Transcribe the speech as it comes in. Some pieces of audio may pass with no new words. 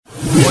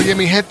Oye,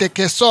 mi gente,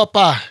 que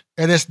sopa.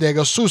 Eres de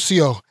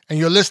Sucio, and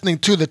you're listening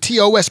to the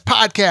TOS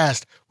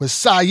podcast with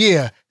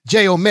Sayer,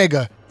 J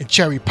Omega, and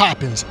Cherry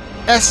Poppins.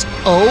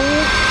 S.O.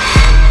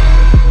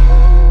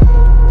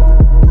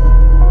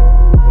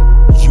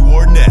 You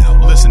are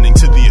now listening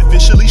to the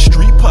Officially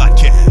Street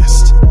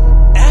podcast.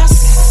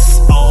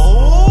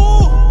 S.O.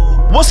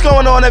 What's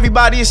going on,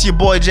 everybody? It's your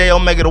boy J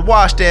Omega, the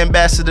Wash, the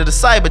ambassador, the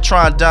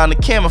Cybertron Don, the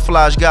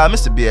camouflage guy,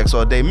 Mr. BX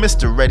all day,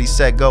 Mr. Ready,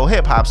 Set, Go,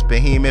 Hip Hop's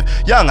behemoth,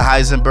 Young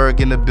Heisenberg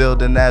in the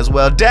building as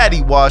well,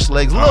 Daddy Wash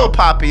Legs, Lil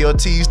Poppy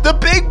Ortiz, the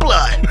Big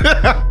Blood.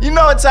 You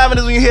know what time it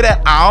is when you hear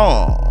that?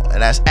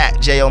 And that's at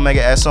J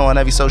Omega SO on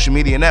every social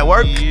media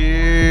network.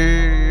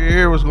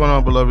 Yeah, what's going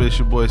on, beloved? It's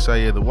your boy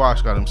Sayer, the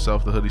Wash, got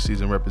himself, the hoodie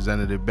season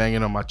representative,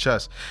 banging on my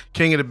chest,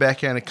 king of the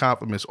backhanded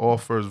compliments, all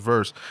first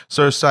verse,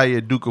 Sir Sayer,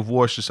 Duke of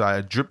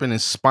Worcestershire, dripping in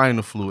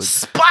spinal fluid,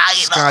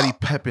 Scotty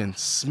Peppin,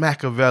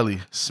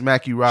 Smackavelli,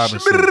 Smacky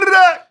Robinson,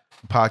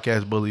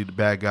 podcast bully, the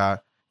bad guy.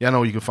 Y'all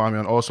know you can find me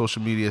on all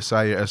social media,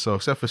 Sayer SO,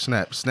 except for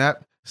Snap,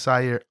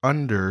 Sayer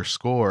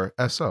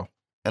 _SO.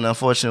 And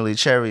unfortunately,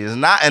 Cherry is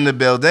not in the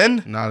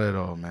building. Not at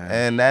all, man.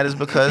 And that is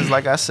because,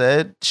 like I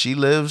said, she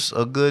lives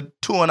a good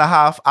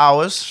 2.5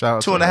 hours,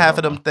 2.5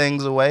 of them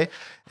things away.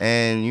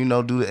 And, you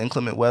know, due to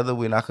inclement weather,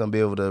 we're not going to be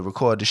able to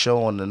record the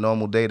show on the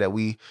normal day that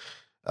we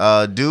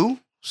do.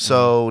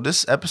 So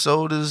this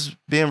episode is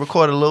being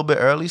recorded a little bit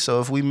early.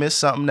 So if we missed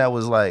something that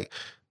was like,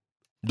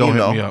 Don't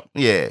hit me up.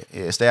 Yeah,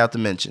 stay out the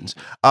mentions.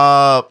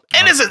 And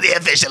this is the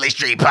Officially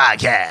Street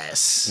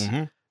podcast.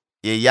 Mm-hmm.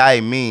 Yeah, I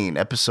mean,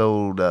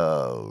 episode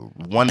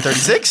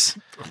 136?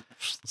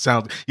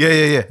 Sounds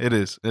it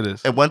is.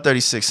 At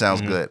 136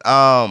 sounds good.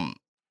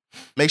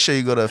 Make sure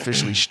you go to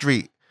Officially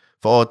Street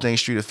for all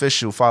things Street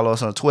Official. Follow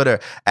us on Twitter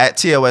at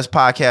TOS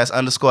Podcast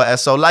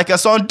 _SO. Like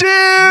us on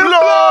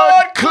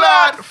Blood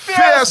Clot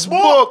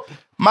Facebook.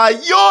 My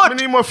yacht. We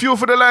need more fuel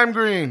for the lime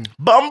green.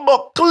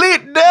 Bumbo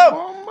clit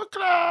them.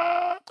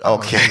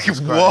 Okay,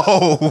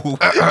 whoa.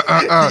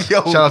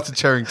 Yo, shout out to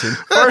Charrington.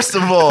 First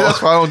of all,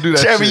 that's why I don't do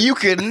that Cherry, shit. you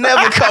could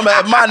never come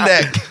at my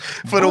neck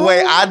for the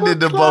way I did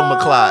the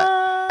Bumbo clot.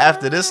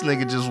 After this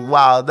nigga just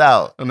wilded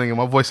out. And nigga,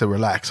 my voice said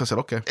relax. I said,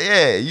 okay.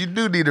 Yeah, you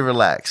do need to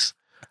relax.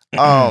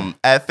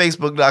 At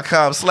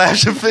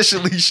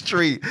facebook.com/officially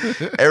street.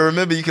 And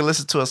remember, you can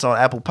listen to us on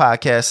Apple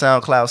Podcasts,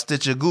 SoundCloud,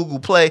 Stitcher, Google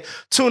Play,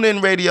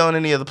 TuneIn Radio, and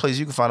any other place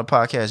you can find a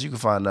podcast. You can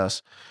find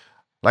us.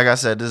 Like I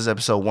said, this is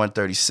episode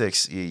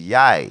 136.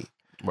 Yay.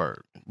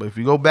 Word. But if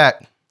you go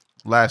back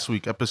last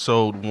week,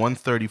 episode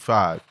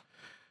 135,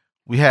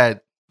 we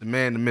had the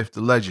man, the myth,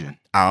 the legend,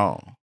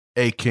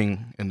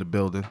 A-King in the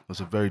building. It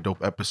was a very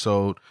dope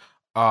episode.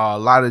 A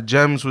lot of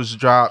gems was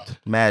dropped.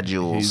 Mad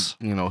jewels.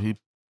 He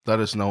let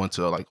us know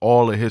into like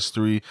all the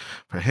history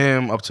for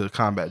him up to the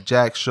Combat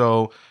Jack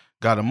show.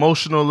 Got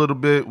emotional a little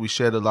bit. We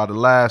shared a lot of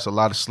laughs, a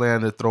lot of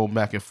slander thrown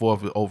back and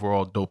forth.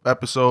 Overall dope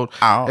episode.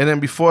 And then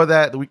before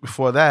that, the week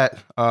before that,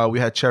 we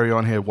had Cherry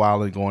on here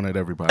wilding, going at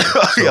everybody.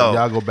 So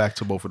y'all go back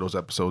to both of those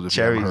episodes if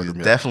Cherry you haven't heard is them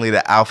yet. definitely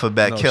the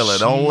alphabet killer.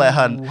 Don't let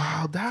her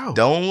wild out.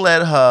 Don't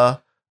let her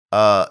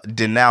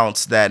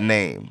denounce that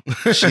name.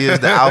 She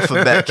is the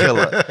alphabet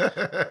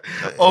killer.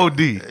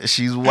 OD.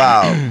 She's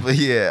wild. But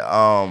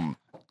yeah,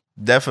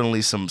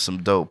 definitely some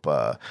dope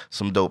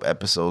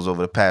episodes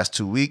over the past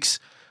 2 weeks.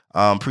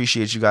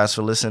 Appreciate you guys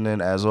for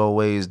listening. As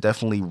always,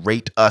 definitely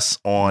rate us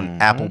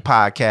on Apple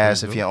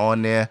Podcasts if you're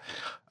on there.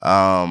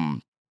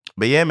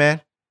 But yeah, man.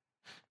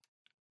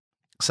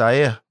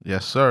 Sayer.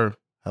 Yes, sir.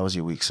 How was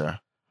your week, sir?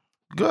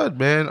 Good,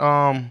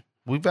 man.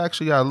 We've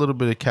actually got a little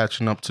bit of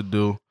catching up to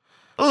do.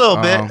 A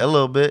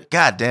little bit.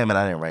 God damn it,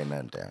 I didn't write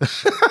nothing down.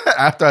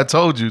 After I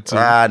told you to.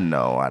 I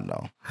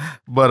know.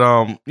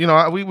 But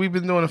we've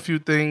been doing a few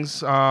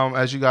things.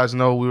 As you guys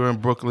know, we were in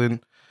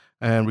Brooklyn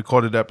and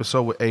recorded the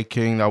episode with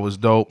A-King. That was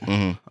dope.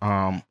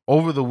 Mm-hmm.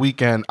 Over the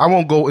weekend, I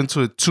won't go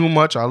into it too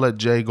much. I'll let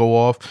Jay go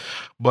off.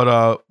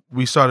 But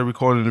we started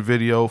recording a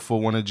video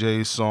for one of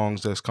Jay's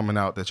songs that's coming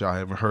out that y'all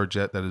haven't heard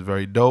yet. That is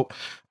very dope.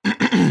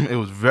 It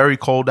was very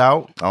cold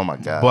out. Oh my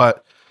God.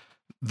 But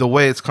the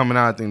way it's coming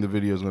out, I think the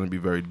video is going to be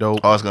very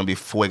dope. Oh, it's going to be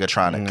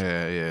Fuegatronic.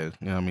 Yeah. You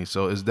know what I mean?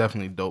 So it's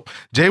definitely dope.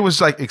 Jay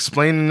was like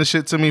explaining the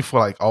shit to me for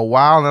like a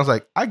while. And I was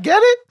like, I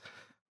get it.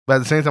 But at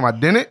the same time, I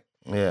didn't.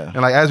 Yeah.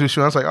 And like as we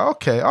shoot, I was like,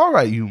 okay, all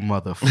right, you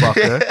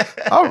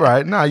motherfucker. All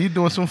right, nah, you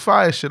doing some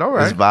fire shit. All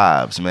right. It's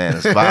vibes, man.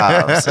 It's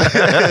vibes.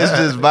 It's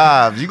just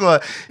vibes.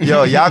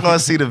 Y'all gonna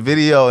see the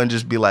video and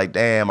just be like,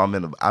 damn, I'm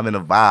in a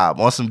vibe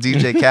on some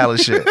DJ Khaled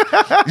shit. You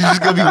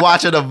just gonna be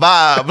watching a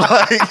vibe.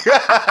 Like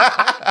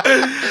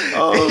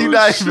you're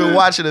not even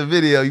watching a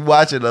video, you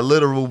watching a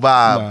literal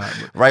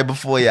vibe right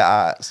before your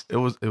eyes. It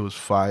was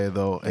fire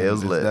though. And it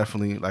was lit.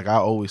 Definitely, like I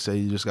always say,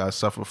 you just gotta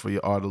suffer for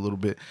your art a little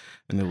bit.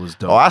 And it was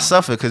dope. Oh, I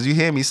suffer because you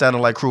hear me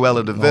sounding like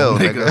Cruella DeVille,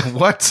 nigga.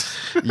 What?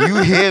 You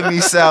hear me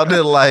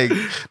sounding like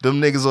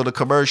them niggas on the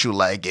commercial,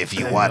 like if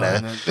you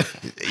wanna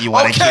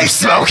keep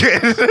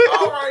smoking.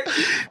 All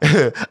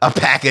right. A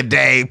pack a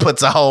day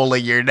puts a hole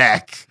in your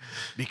neck.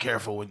 Be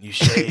careful when you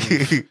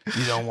shave.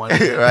 You don't want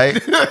to. Right?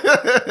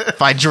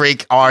 If I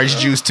drink orange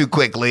juice too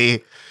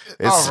quickly,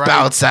 It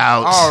spouts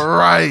out. All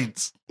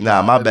right.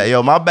 Nah, my bad.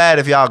 Yo, my bad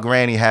if y'all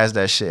granny has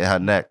that shit in her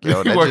neck.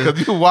 Yo,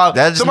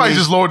 Somebody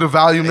just lowered the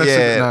volume.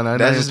 That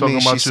just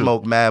means she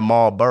smoked mad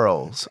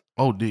Marlboros.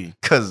 OD.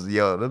 Cause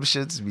yo, them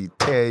shits be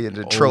tearing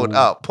the throat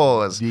up.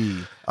 Pause.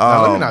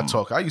 Now, let me not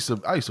talk. I used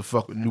to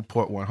fuck with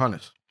Newport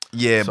 100s.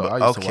 Yeah, so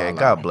but okay.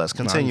 God bless.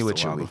 Continue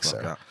with your week,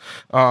 sir.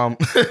 All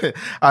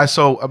right,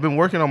 so I've been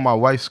working on my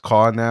wife's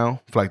car now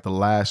for like the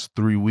last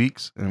 3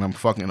 weeks, and I'm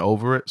fucking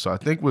over it. So I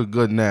think we're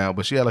good now.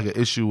 But she had like an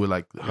issue with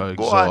like her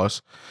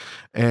exhaust,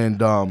 and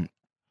the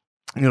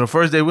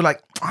first day we're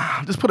like,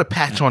 just put a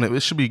patch on it.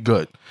 It should be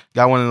good.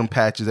 Got one of them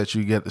patches that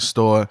you get at the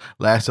store.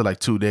 Lasted like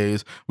 2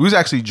 days. We was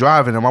actually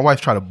driving, and my wife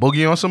tried to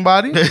boogie on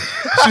somebody.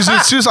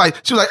 she was like,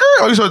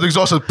 oh, you saw the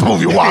exhaust, boom,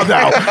 you wild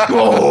out.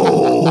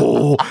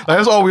 Oh, like,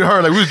 that's all we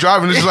heard. Like we was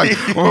driving, it's just like,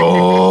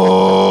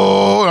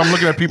 oh. And I'm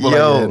looking at people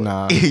like,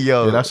 nah,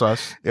 that's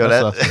us. Yo,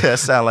 that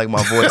sound like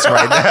my voice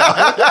right now.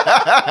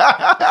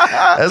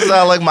 That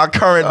sound like my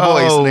current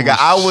voice, nigga.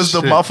 I was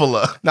the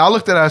muffler. Now I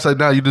looked at her, I said,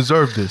 "Nah, you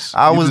deserve this.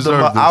 I was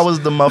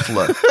the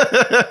muffler."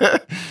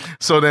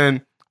 So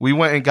then we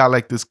went and got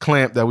like this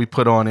clamp that we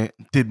put on it.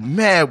 Did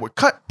mad with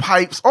cut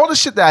pipes, all the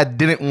shit that I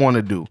didn't want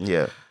to do.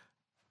 Yeah.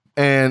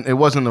 And it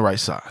wasn't the right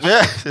size.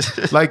 Yeah.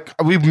 Like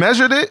we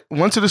measured it,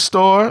 went to the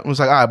store, and was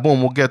like, all right,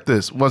 boom, we'll get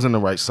this. It wasn't the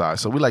right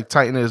size. So we like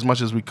tightened it as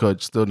much as we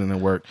could. Still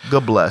didn't work.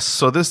 Good bless.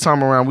 So this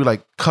time around, we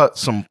like cut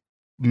some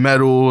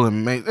metal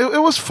and made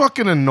it was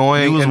fucking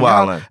annoying. He was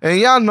wilding. And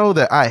y'all know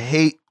that I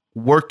hate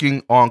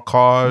working on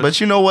cars.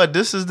 But you know what?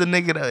 This is the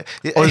nigga that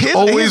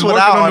here's what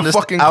I don't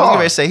understand. I was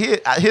gonna say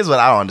here's what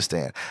I don't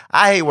understand.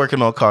 I hate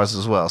working on cars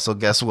as well. So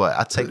guess what?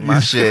 I take my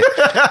shit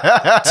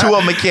to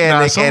a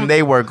mechanic and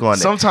they work on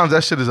it. Sometimes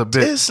that shit is a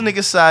bit. This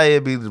nigga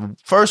Syed be the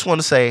first one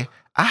to say,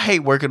 I hate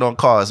working on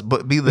cars,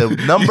 but be the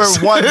number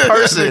one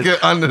person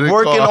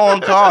working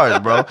on cars,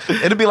 bro.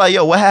 It'll be like,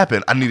 yo, what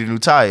happened? I needed new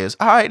tires.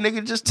 All right,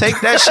 nigga, just take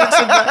that shit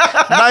to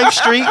 9th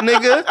Street,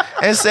 nigga,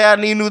 and say I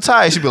need new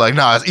tires. She'd be like,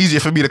 nah, it's easier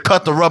for me to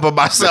cut the rubber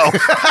myself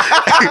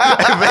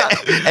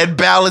and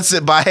balance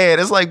it by hand.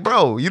 It's like,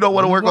 bro, you don't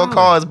want to work on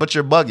cars, but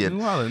you're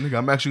bugging. Nigga,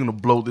 I'm actually going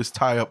to blow this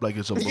tire up like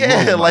it's a balloon.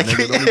 Yeah, like,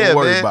 nigga. Don't even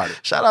worry about it.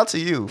 Shout out to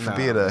you for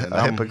being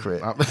a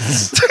hypocrite.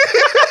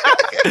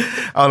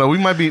 I don't know.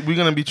 We're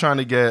gonna be trying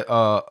to get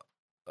a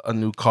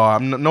new car.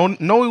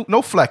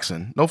 No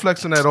flexing,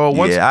 at all.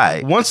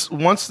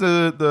 Once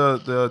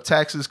the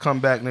taxes come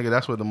back, nigga,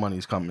 that's where the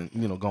money's coming.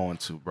 Going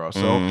to, bro.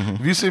 So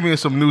if you see me in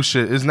some new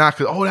shit, it's not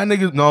because that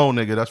nigga. No,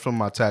 nigga, that's from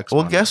my tax.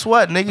 Well, money. Guess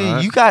what, nigga?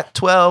 Right? You got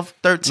 12,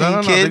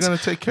 13 kids. They're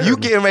gonna take care. You of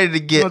me. Getting ready to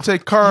get. Gonna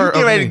take care. You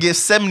getting ready to get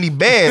 70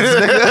 bands,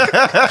 nigga.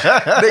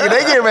 Nigga,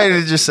 they getting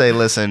ready to just say,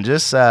 listen,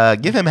 just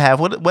give him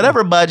half.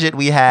 Whatever budget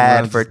we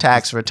had for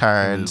tax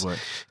returns.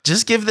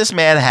 Just give this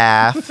man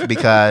half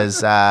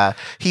because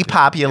he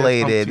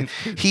populated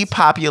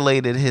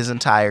his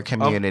entire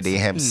community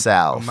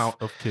himself.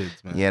 Amount of kids,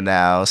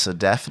 man. So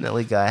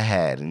definitely go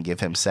ahead and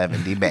give him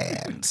 70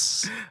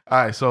 bands. All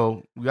right,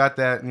 so we got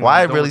that.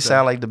 Why it really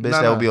sound like the bitch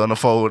that would be on the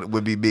phone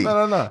would be me?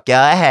 No.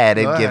 Go ahead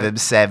and give him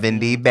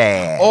 70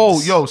 bands. Oh,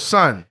 yo,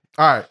 son.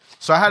 All right.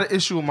 So I had an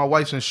issue with my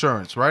wife's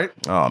insurance, right?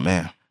 Oh,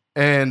 man.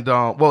 And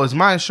it's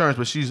my insurance,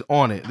 but she's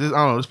on it. I don't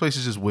know. This place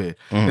is just weird.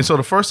 And so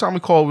the first time we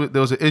called,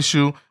 there was an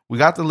issue. We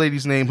got the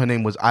lady's name. Her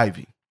name was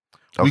Ivy.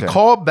 Okay. We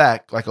called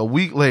back like a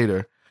week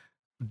later.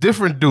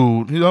 Different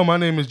dude. My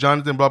name is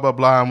Jonathan. Blah blah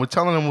blah. And we're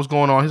telling him what's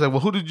going on. He's like, well,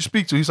 who did you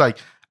speak to? He's like,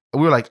 we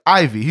were like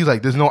Ivy. He's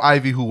like, there's no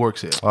Ivy who works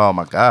here. Oh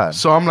my god.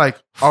 So I'm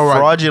like, all right,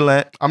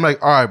 fraudulent. I'm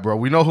like, all right, bro.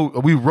 We know who.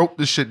 We wrote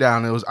this shit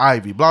down. It was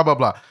Ivy. Blah blah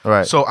blah. All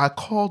right. So I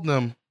called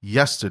them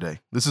yesterday.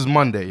 This is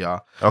Monday,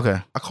 y'all.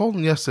 Okay. I called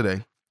them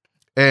yesterday.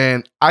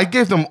 And I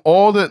gave them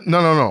all the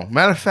no.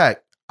 Matter of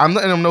fact, I'm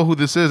letting them know who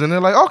this is, and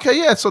they're like, "Okay,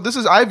 yeah." So this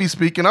is Ivy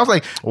speaking. I was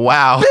like,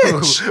 "Wow,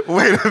 bitch,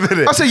 wait a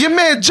minute." I said, "Your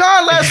man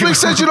John last week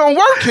said you don't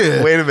work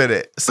here." Wait a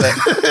minute. So,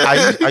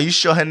 are you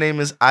sure her name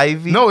is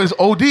Ivy? No, it's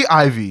OD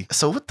Ivy.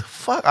 So what the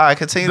fuck? All right,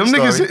 continue. Them the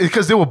niggas,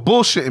 because they were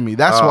bullshitting me.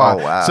 That's why.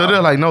 Wow. So they're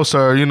like, "No,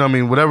 sir. You know what I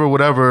mean?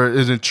 Whatever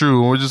isn't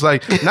true." And we're just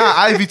like, "Nah,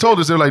 Ivy told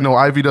us." They're like, "No,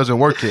 Ivy doesn't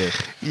work here."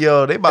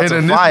 Yo, they about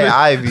to fire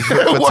Ivy for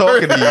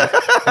talking to you.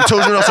 I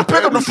told you not to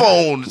pick up the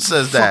phone. It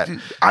says that.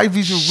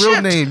 Ivy's your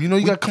real name. You know,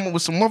 you got to come up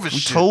with some other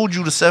shit. We told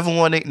you the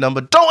 718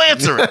 number. Don't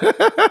answer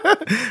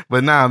it.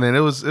 But nah, man,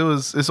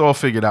 it's all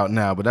figured out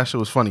now. But that shit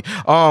was funny.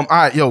 All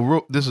right,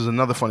 yo, this is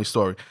another funny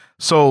story.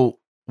 So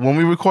when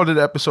we recorded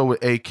the episode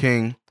with A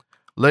King,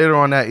 later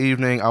on that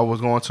evening, I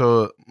was going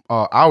to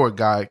our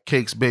guy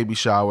Cake's baby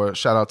shower.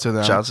 Shout out to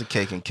them. Shout out to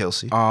Cake and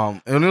Kelsey.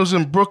 And it was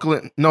in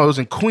Brooklyn. No, it was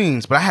in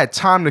Queens. But I had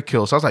time to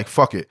kill, so I was like,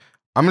 fuck it.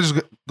 I'm just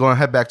going to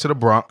head back to the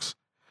Bronx.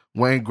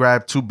 Went and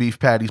grabbed 2 beef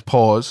patties,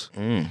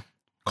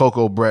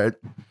 cocoa bread,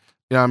 you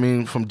know what I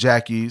mean, from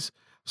Jackie's.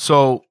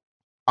 So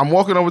I'm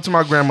walking over to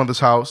my grandmother's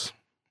house.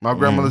 My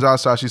grandmother's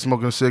outside. She's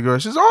smoking a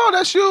cigarette. She's, oh,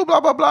 that's you, blah,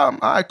 blah, blah.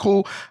 All right,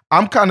 cool.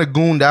 I'm kind of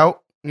gooned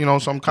out,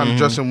 so I'm kind of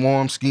dressing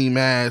warm, ski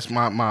mask,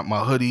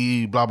 my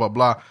hoodie, blah, blah,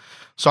 blah.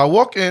 So I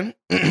walk in,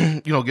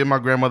 give my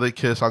grandmother a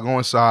kiss. I go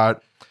inside.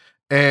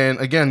 And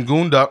again,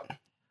 gooned up.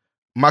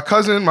 my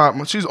cousin,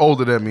 she's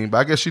older than me, but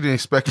I guess she didn't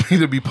expect me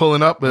to be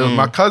pulling up. But it was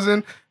my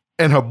cousin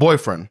and her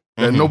boyfriend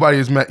that nobody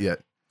has met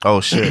yet.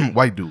 Oh shit,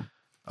 white dude.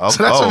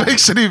 So that's what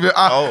makes it even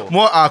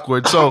more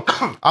awkward. So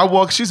I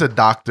walk. She's a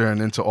doctor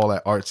and into all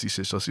that artsy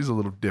shit. So she's a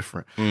little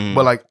different.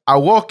 But like I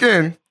walk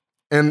in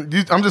and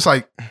I'm just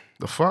like,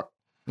 the fuck.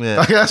 Yeah.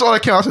 Like, that's all I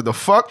can. I said, the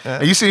fuck? Yeah.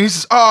 And you see, he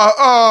says,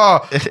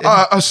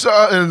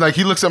 and like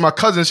he looks at my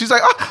cousin. She's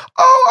like,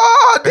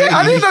 I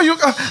didn't know you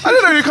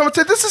were coming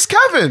to. This is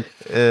Kevin.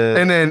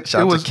 And then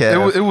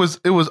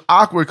it was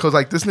awkward because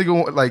like this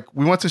nigga, like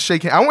we went to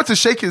shake hands. I went to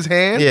shake his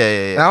hand.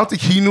 Yeah. And I don't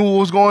think he knew what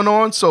was going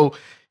on. So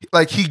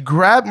like he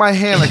grabbed my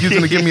hand like he was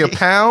gonna give me a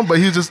pound, but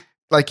he was just.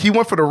 Like he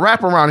went for the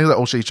wraparound. He's like,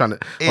 "Oh shit, he's trying to."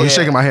 Oh, he's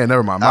shaking my hand.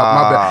 Never mind.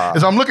 My bad.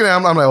 As I'm looking at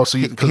him, I'm like, "Oh, so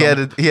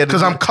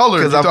because I'm colored.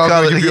 Because I'm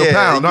colored. Give you a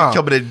pound. Nah.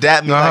 Coming to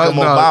dap me like I'm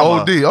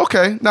Obama. OD.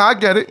 Okay, no, I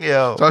get it.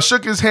 Yeah. So I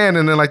shook his hand,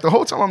 and then like the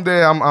whole time I'm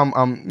there,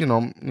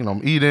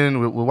 I'm eating.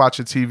 We're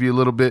watching TV a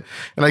little bit,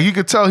 and like you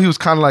could tell he was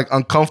kind of like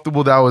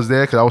uncomfortable that I was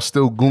there because I was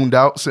still gooned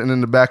out, sitting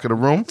in the back of the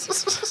room.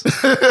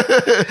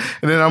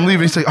 And then I'm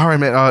leaving. He's like, "All right,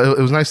 man. It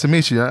was nice to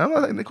meet you." I'm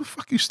like, "Nigga, what the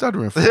fuck you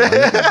stuttering for?"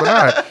 But all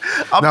right.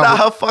 I'm not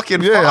her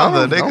fucking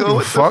father,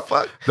 nigga. Fuck?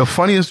 The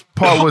funniest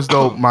part was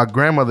though my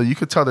grandmother. You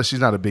could tell that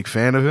she's not a big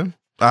fan of him.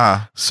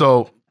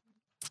 So,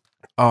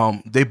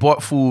 they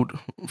bought food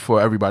for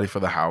everybody for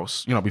the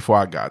house. You know, before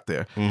I got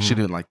there, she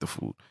didn't like the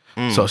food,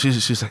 so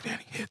she's like,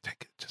 "Danny, here,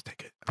 take it, just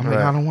take it." I'm like,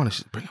 "I don't want it."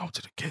 She's bring it home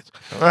to the kids.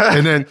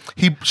 And then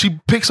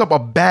she picks up a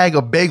bag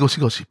of bagels.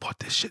 She goes, "She bought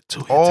this shit too.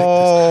 Here,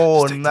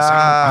 take this.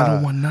 I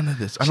don't want none of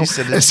this." And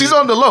she's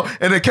on the low.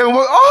 And then Kevin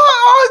goes,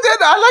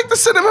 I like the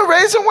cinnamon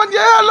raisin one. Yeah,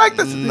 I like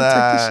this.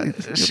 Nah,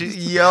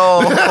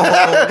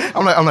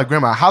 I'm like,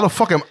 Grandma, how the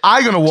fuck am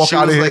I gonna walk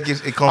out of here?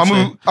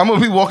 I'm gonna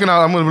be walking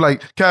out. I'm gonna be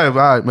like, Kev, all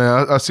right,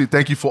 man. I see.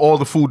 Thank you for all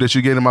the food that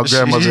you gave to my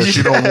grandmother that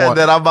she don't want.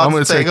 That I'm about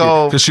to take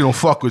home because she don't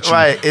fuck with you.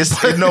 Right?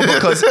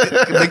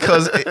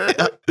 Because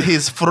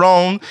his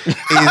throne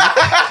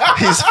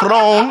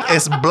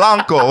is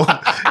Blanco.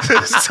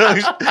 So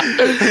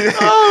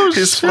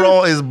his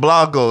throne is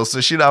Blanco. So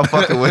she not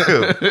fucking with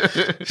him.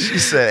 She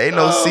said, "Ain't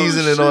no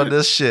seasoning on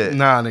this shit."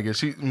 Nah, nigga.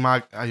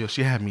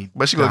 She had me.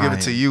 But she dying. gonna give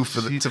it to you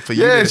for you to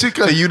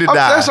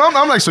die.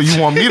 I'm like, so you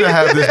want me to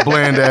have this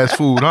bland ass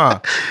food, huh?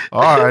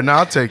 All right, now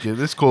I'll take it.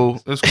 It's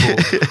cool.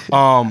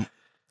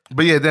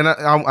 But yeah, then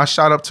I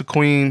shot up to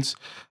Queens.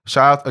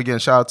 Shout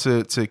out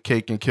to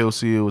Cake and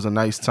Kelsey. It was a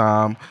nice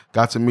time.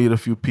 Got to meet a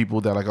few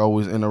people that like I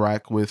always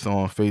interact with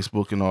on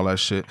Facebook and all that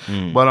shit.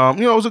 But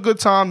it was a good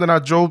time. Then I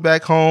drove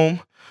back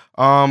home.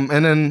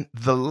 And then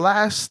the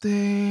last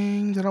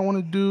thing that I want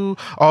to do,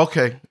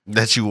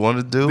 that you want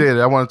to do, yeah,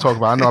 that I want to talk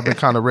about. I know I've been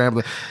kind of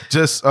rambling.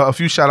 Just a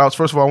few shout outs.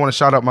 First of all, I want to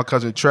shout out my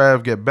cousin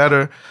Trav. Get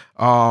better.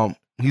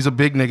 He's a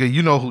big nigga.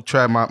 You know who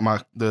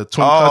Trav, the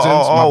twin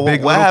cousins, my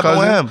big little cousin.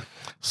 With him?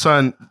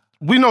 Son,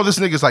 we know this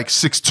nigga's like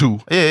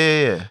 6'2".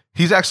 Yeah.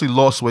 He's actually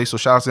lost weight, so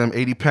shout out to him,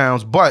 80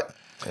 pounds. But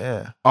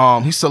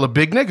he's still a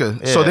big nigga.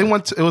 Yeah. So they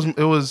went to it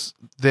was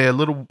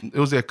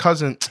their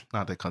cousin,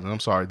 not their cousin. I'm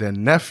sorry, their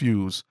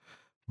nephew's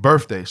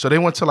birthday. So they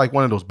went to like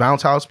one of those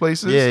bounce house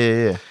places.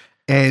 Yeah.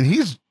 And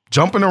he's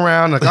jumping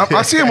around. Like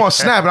I see him on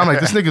Snap, and I'm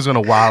like, this nigga's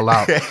gonna wild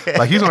out.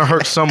 Like he's gonna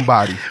hurt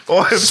somebody.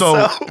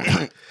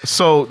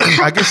 So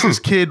I guess this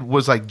kid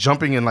was like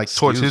jumping in like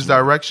towards his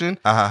direction,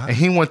 and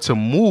he went to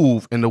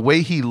move, and the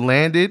way he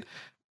landed,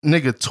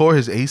 nigga tore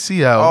his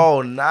ACL.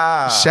 Oh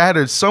nah!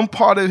 Shattered some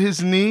part of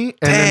his knee,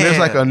 and then there's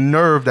like a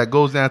nerve that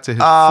goes down to his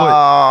foot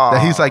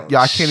that he's like,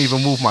 I can't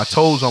even move my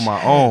toes on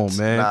my own,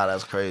 man. Nah,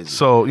 that's crazy.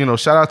 So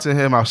shout out to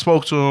him. I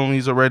spoke to him.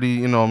 He's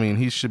already,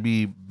 he should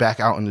be back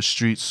out in the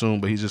streets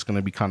soon, but he's just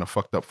gonna be kind of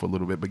fucked up for a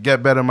little bit. But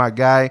get better, my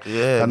guy.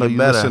 Yeah, I know you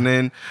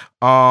listening.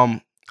 I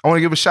want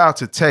to give a shout out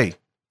to Tay.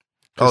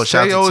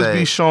 Tay always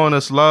be showing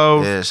us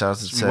love. Yeah, shout out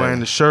to Tay. She wearing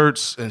the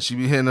shirts and she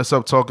be hitting us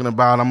up talking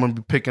about I'm gonna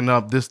be picking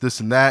up this,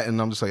 and that,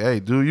 and I'm just like, hey,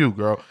 do you,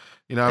 girl?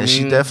 You know what I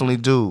mean?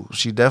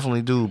 She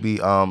definitely do be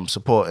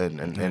supporting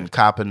and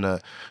copping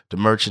the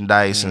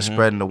merchandise and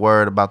spreading the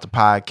word about the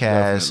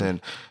podcast. Definitely.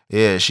 And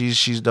yeah,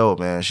 she's dope,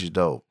 man. She's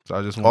dope. So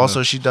I just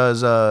also she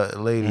does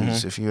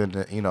ladies, if you in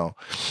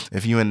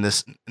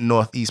this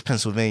Northeast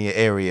Pennsylvania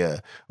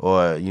area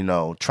or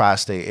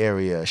tri-state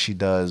area, she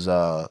does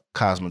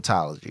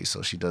cosmetology.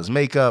 So she does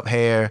makeup,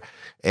 hair,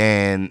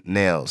 and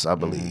nails, I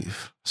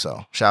believe.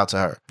 So shout out to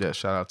her. Yeah,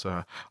 shout out to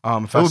her.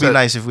 It would be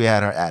nice if we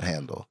had her at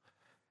handle.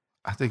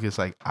 I think it's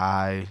like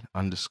I_,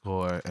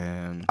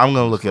 and I'm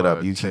gonna look it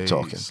up. You keep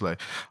talking. Slay.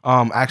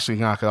 Actually,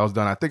 nah, because I was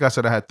done. I think I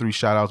said I had 3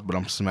 shout outs, but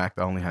I'm smacked.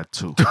 I only had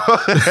 2.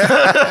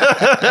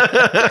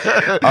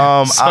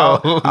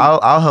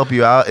 I'll help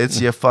you out.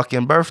 It's your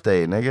fucking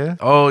birthday, nigga.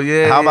 Oh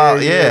yeah. How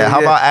about How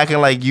about acting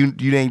like you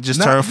didn't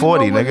just turn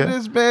 40, nigga? It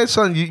is, man,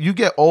 son. You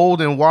get old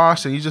and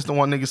washed, and you just don't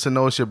want niggas to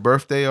know it's your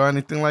birthday or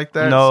anything like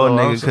that. No, so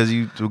nigga, because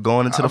you were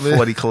going into the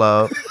 40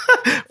 club.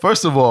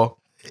 First of all,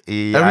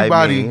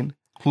 everybody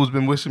who's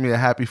been wishing me a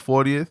happy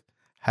 40th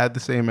had the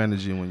same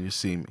energy when you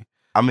see me.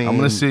 I mean, I'm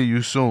gonna see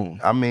you soon.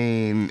 I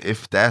mean,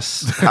 if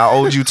that's how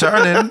old you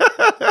turning,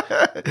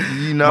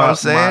 you know what I'm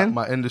saying?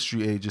 My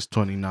industry age is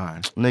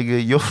 29.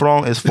 Nigga, your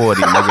front is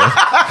 40, nigga.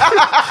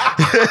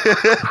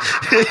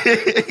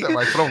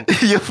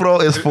 Your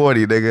front is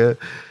 40, nigga.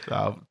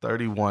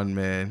 31,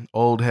 man.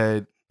 Old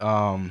head.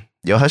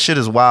 Yo, her shit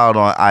is wild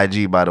on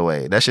IG, by the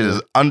way. That shit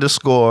is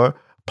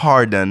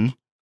 _pardon.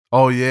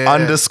 Oh, yeah.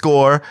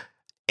 _my,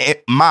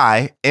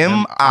 M-I.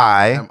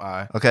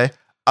 M-I. Okay?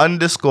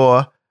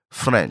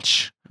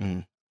 _French.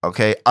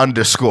 Okay?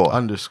 Underscore.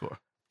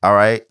 All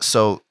right?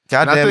 So,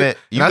 goddamn it.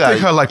 I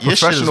think her like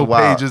professional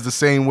page is the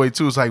same way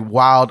too. It's like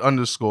wild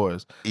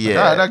underscores.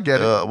 Yeah. Like, I get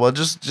it. Well,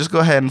 just go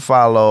ahead and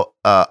follow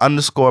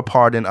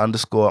 _pardon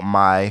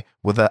 _my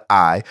with an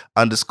I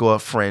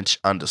 _French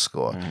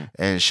 _.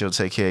 And she'll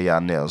take care of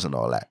y'all nails and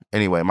all that.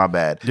 Anyway, my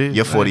bad.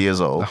 You're 40 years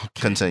old. Okay.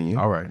 Continue.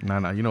 All right.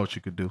 Nah, you know what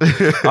you could do. But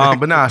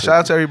shout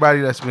out to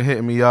everybody that's been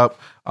hitting me up.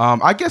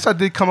 I guess I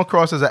did come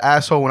across as an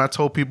asshole when I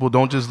told people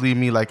don't just leave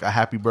me like a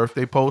happy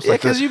birthday post. Yeah,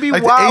 because you be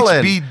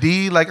wildin'. The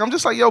HBD. Like, I'm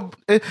just like, yo,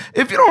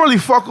 if you don't really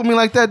fuck with me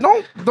like that,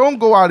 don't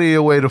go out of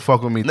your way to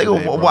fuck with me. Nigga,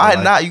 today, why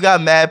like, not? You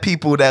got mad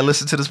people that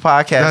listen to this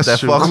podcast that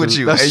fuck with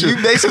you. And you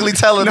basically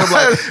telling them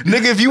like,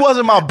 nigga, if you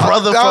wasn't my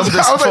brother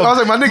I was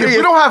like, my nigga, if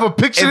you don't have a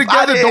picture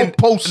together, don't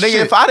post nigga,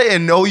 shit. If I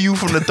didn't know you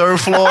from the third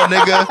floor,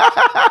 nigga,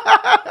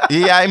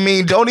 yeah, I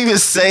mean, don't even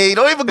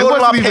go to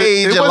my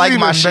page and like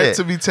my shit. It wasn't meant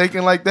to be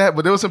taken like that,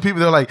 but there was some people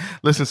that were like,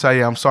 listen,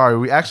 Saya, I'm sorry.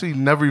 We actually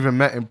never even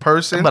met in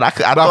person. But I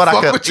thought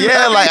I could.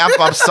 Yeah, like,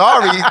 I'm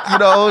sorry,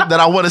 that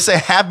I want to say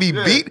happy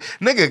beat.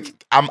 Nigga,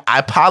 I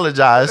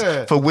apologize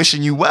for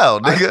wishing you well,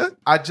 nigga.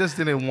 I just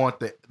didn't want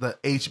the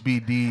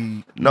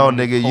HBD. No,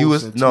 nigga, you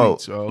was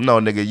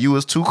nigga, you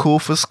was too cool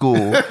for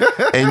school,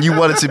 and you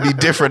wanted to be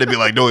different and be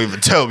like, don't even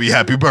tell me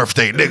happy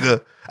birthday,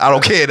 nigga. I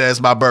don't care that it's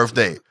my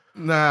birthday.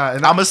 Nah,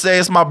 and I'm gonna say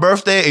it's my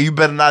birthday, and you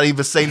better not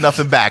even say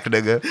nothing back,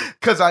 nigga.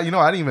 Cause I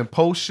didn't even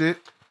post shit.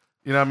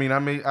 You know what I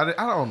mean? I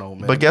don't know,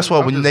 man. But guess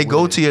what? When they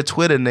go to your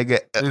Twitter, nigga,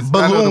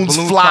 balloons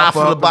fly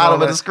from the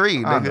bottom of the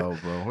screen, nigga. I know,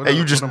 bro. And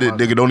you just,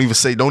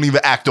 nigga, don't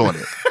even act on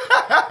it.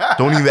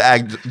 Don't even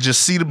act.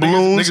 Just see the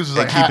balloons and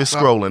like, keep it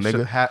scrolling,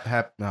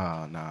 nigga.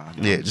 Nah.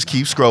 Yeah, just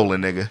keep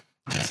scrolling, nigga.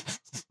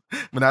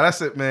 But now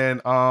that's it,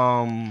 man.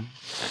 I'm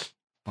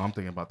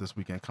thinking about this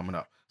weekend coming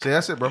up. So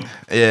that's it, bro.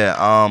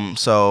 Yeah.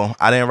 So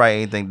I didn't write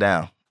anything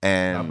down,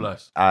 and God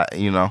bless. I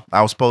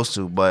was supposed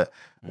to, but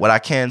what I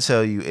can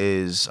tell you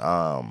is,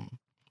 I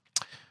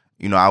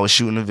was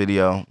shooting a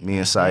video. Me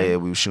and Syed,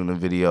 we were shooting a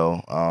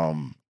video.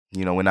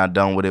 We're not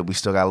done with it. We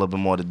still got a little bit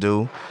more to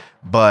do,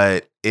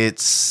 but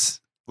it's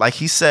like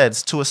he said,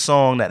 it's to a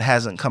song that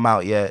hasn't come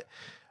out yet.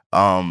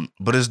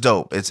 But it's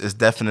dope. It's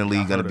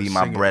definitely gonna be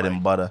my bread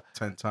and butter.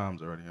 10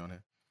 times already on it.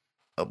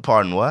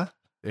 Pardon, what?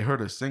 They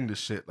heard us sing this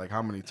shit like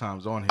how many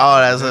times on here? Oh,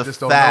 that's they a just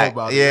fact. Don't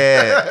know about it.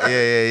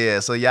 Yeah.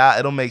 So yeah,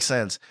 it'll make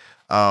sense.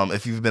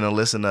 If you've been a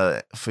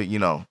listener for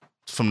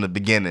from the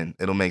beginning,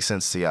 it'll make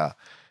sense to y'all.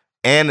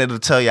 And it'll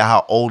tell you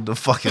how old the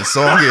fucking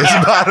song is,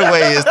 by the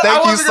way.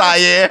 Thank you,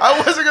 Sire. I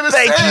wasn't going to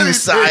say Thank you, anything.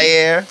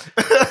 Sire.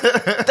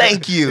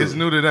 Thank you. It's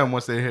new to them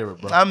once they hear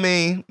it, bro. I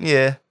mean,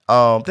 yeah.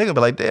 They're gonna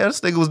be like, damn,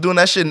 this nigga was doing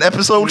that shit in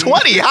episode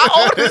 20.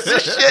 How old is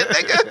this shit,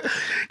 nigga?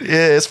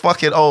 Yeah, it's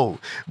fucking old.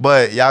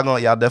 But y'all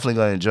definitely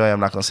gonna enjoy it. I'm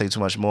not gonna say too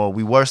much more.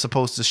 We were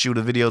supposed to shoot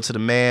a video to the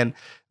man.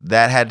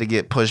 That had to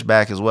get pushed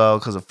back as well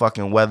because of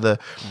fucking weather.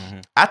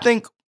 I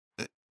think,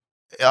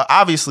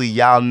 obviously,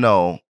 y'all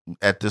know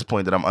at this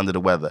point that I'm under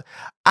the weather.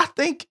 I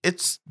think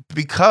it's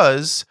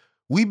because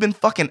we've been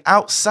fucking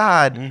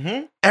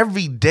outside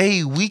every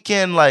day,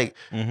 weekend, like,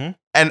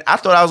 and I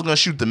thought I was gonna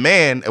shoot the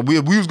man, and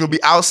we was gonna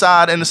be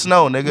outside in the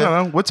snow, nigga.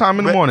 No, what time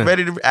in the morning?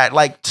 Ready to at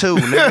like 2,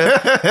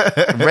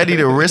 nigga. Ready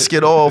to risk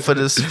it all for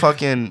this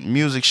fucking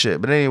music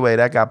shit. But anyway,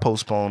 that got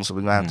postponed, so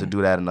we're gonna have to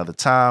do that another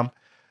time.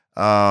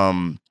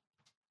 I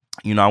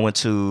went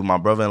to my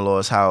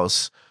brother-in-law's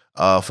house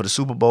for the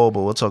Super Bowl,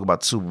 but we'll talk about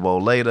the Super Bowl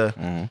later.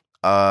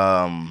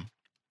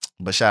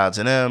 But shout out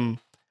to them.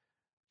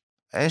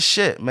 And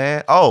shit,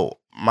 man. Oh,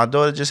 my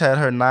daughter just had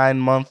her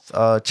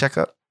 9-month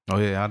checkup. Oh,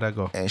 yeah. How'd that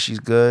go? And she's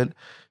good.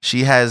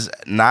 She has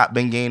not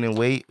been gaining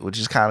weight, which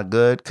is kind of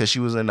good because she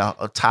was in a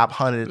top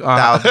 100,000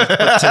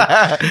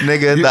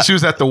 nigga. She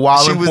was at the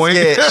wilding point.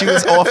 Yeah, she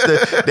was off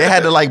they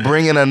had to like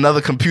bring in another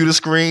computer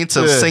screen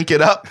to sync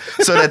it up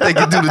so that they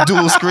could do the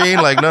dual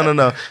screen. Like,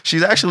 no.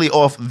 She's actually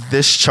off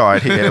this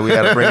chart here. We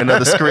got to bring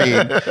another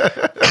screen.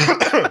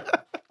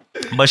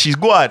 But she's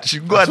good.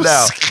 She's good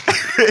now.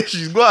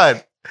 She's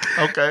good.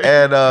 Okay.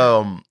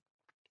 And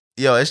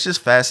it's just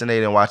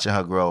fascinating watching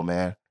her grow,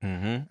 man.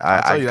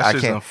 I tell you, that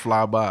shit's gonna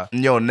fly by.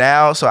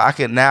 Now, so I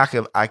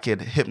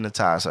could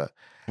hypnotize her.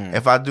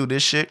 If I do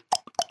this shit,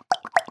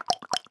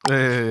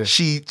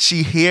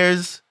 she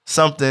hears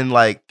something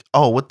like,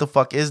 oh, what the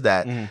fuck is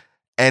that?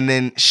 And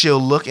then she'll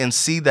look and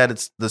see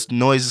that this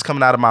noise is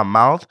coming out of my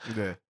mouth.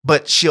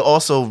 But she'll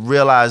also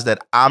realize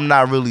that I'm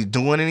not really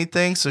doing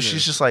anything. So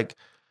she's just like,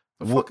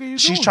 the fuck are you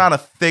she's doing? trying to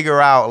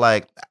figure out,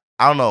 like,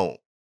 I don't know.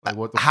 Like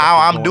what the how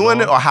fuck is I'm going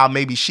doing on? it or how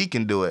maybe she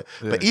can do it.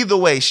 Yeah. But either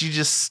way, she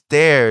just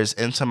stares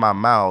into my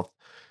mouth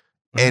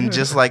and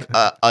just like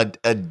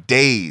a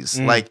daze.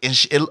 Like,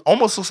 and it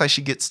almost looks like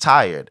she gets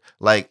tired.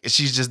 Like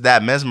she's just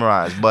that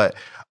mesmerized. But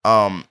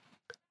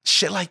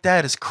shit like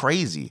that is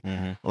crazy.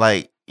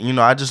 Like, you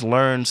know, I just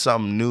learned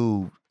something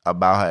new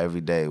about her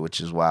every day, which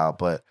is wild.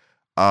 But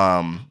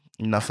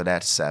enough of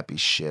that sappy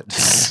shit.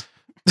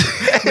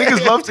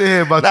 Niggas love to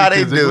hear about your they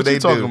kids. do. What They you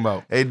talking do.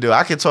 about? They do.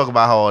 I can talk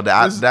about her all day.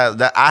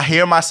 I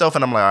hear myself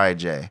and I'm like, all right,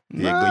 Jay,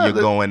 you're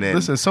going in.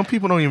 Listen, some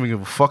people don't even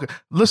give a fuck.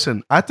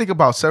 Listen, I think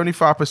about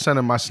 75%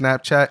 of my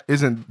Snapchat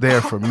isn't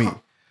there for me.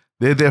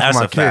 They're there for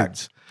my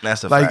kids.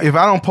 That's a like fact. if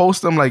I don't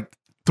post them like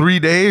 3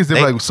 days,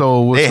 they're like, so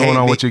what's going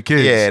on with your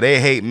kids? Yeah,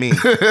 they hate me.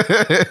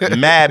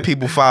 Mad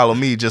people follow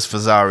me just for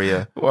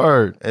Zaria.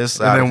 Word. It's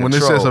and out then of when it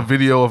control. says a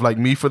video of like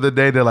me for the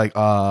day, they're like,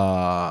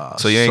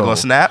 So you ain't gonna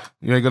snap?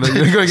 You ain't gonna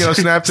get on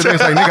Snap today?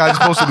 It's like, nigga, I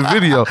just posted a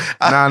video.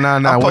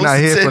 Nah. We're not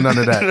here for none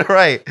of that.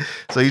 Right.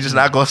 So you just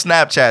not gonna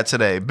Snapchat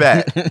today.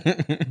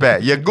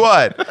 Bet. You're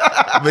good.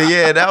 But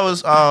yeah, that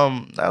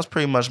was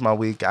pretty much my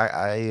week.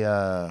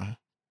 I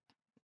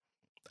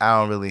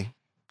don't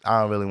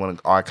really want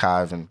to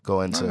archive and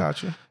go into. I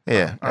got you.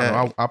 Yeah.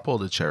 I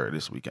pulled a Cherry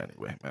this week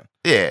anyway, man.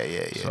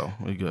 Yeah. So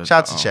we good.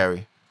 Shout out to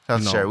Cherry.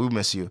 Shout out to Cherry. We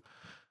miss you.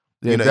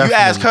 Yeah, you know, you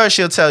ask her,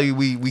 she'll tell you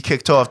we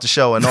kicked off the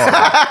show and all.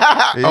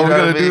 Are we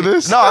gonna do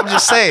this? No, I'm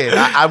just saying.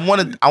 I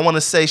want to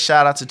say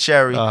shout out to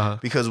Cherry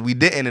because we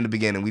didn't in the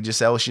beginning. We just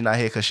said, oh, she's not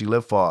here because she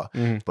lived far.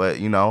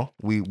 But you know,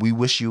 we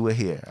wish you were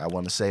here. I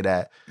want to say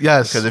that.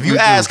 Yes. Because if you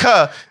ask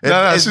her, she's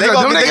like,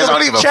 them niggas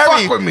don't even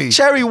fuck with me.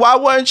 Cherry, why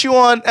weren't you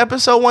on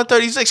episode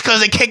 136? Because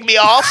they kicked me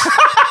off.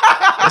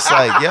 It's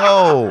like,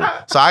 yo.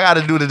 So I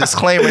got to do the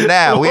disclaimer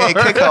now. We ain't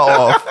kick her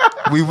off.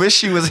 We wish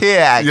she was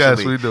here. Actually,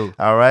 yes, we do.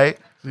 All right.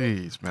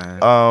 Jeez,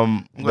 man.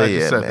 I'm glad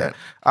you said that.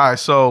 All right,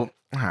 so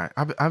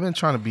I've been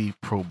trying to be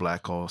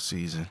pro-black all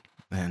season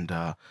and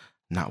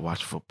not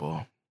watch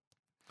football.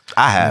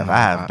 I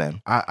have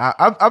been.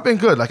 I've been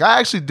good. Like I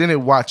actually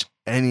didn't watch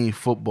any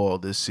football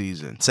this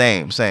season.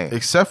 Same.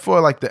 Except for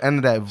like the end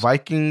of that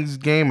Vikings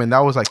game, and that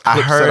was like I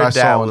clips heard that I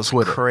saw was on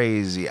Twitter.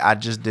 Crazy. I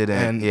just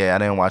didn't. I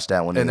didn't watch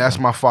that one. And either. that's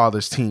my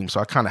father's team, so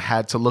I kind of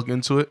had to look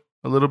into it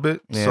a little bit.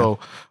 Yeah. So,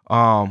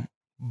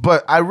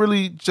 but I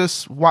really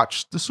just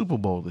watched the Super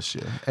Bowl this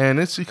year, and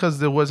it's because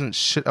there wasn't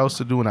shit else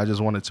to do, and I just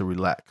wanted to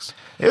relax.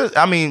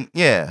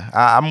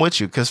 I'm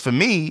with you because for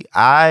me,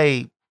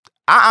 I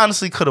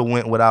honestly could have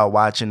went without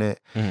watching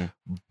it,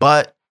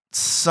 but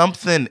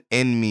something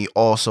in me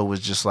also was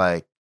just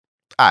like,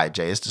 all right,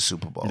 Jay, it's the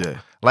Super Bowl. Yeah.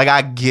 Like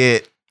I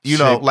get,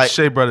 like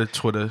Shea Butter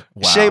Twitter.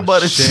 Wow. Shea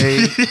Butter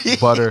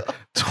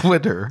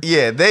Twitter.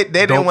 Yeah, they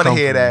didn't want to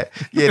hear that.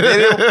 Yeah,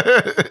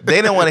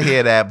 they didn't want to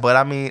hear that. But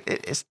I mean,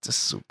 it's the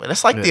Super.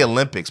 That's like the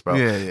Olympics, bro.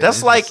 Yeah,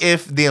 That's like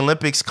if the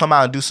Olympics come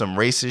out and do some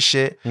racist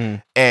shit,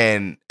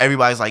 and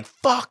everybody's like,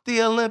 "Fuck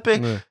the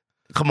Olympics." Yeah.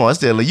 Come on, it's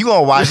the Olympics. You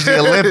gonna watch the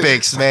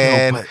Olympics,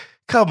 man? No,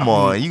 come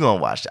on, you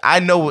gonna watch it. I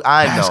know.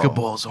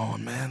 Basketball's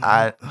on,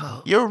 man.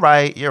 You're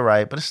right,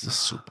 but it's the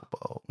Super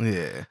Bowl.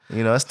 Yeah,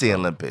 you know, it's the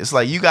Olympics. It's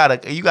like you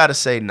gotta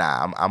say,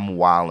 nah, I'm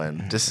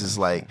wilding. This is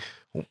like,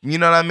 you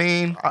know what I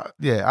mean?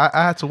 I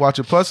had to watch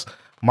it. Plus,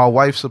 my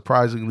wife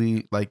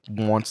surprisingly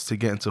wants to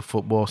get into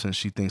football since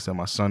she thinks that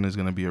my son is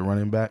gonna be a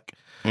running back.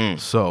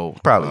 So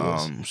probably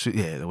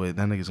the way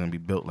that nigga's gonna be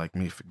built like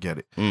me, forget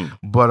it.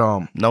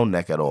 But no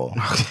neck at all.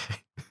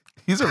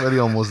 He's already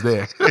almost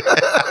there.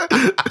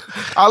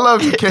 I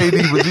love you,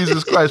 KD, but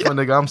Jesus Christ, my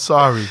nigga, I'm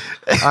sorry.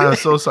 I am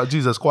so sorry.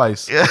 Jesus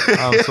Christ.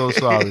 I'm so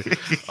sorry.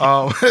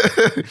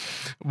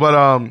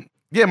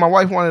 Yeah, my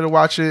wife wanted to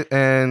watch it,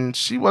 and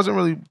she wasn't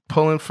really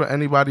pulling for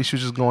anybody. She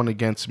was just going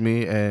against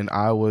me, and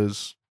I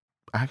was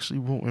actually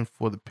rooting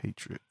for the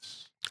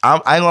Patriots. I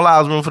ain't gonna lie, I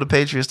was rooting for the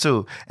Patriots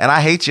too, and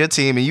I hate your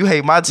team, and you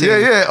hate my team.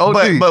 Yeah,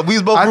 OG. But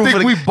we both. I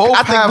think we both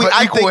have an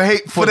equal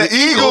hate for the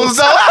Eagles.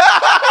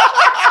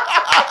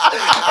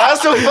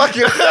 That's a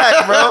fucking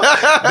fact, bro.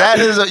 That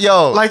is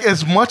like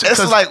as much as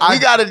it's like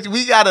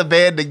we gotta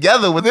band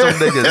together with them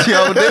niggas.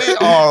 Yo, they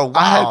are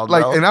wild,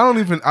 bro. And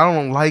I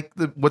don't like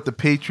what the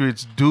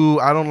Patriots do.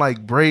 I don't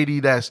like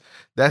Brady. That's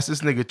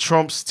this nigga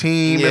Trump's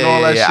team and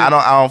all that shit. I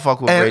don't fuck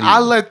with Brady. And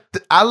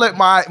I let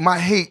my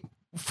hate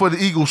for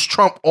the Eagles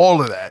trump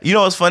all of that. You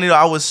know what's funny though?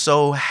 I was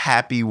so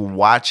happy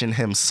watching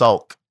him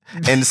sulk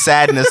and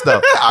sadness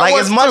though. Like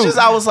as much as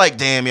I was like,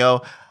 damn,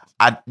 yo.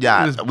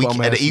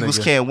 The Eagles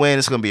can't win.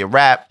 It's gonna be a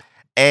wrap,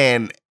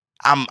 and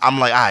I'm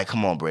like, all right,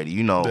 come on, Brady.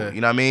 You know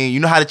what I mean. You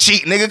know how to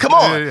cheat, nigga. Come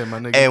on. Yeah, my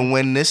nigga. And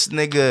when this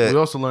nigga, we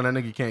also learned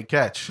that nigga can't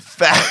catch.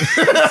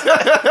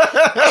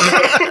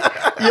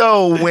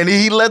 Yo, when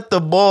he let the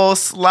ball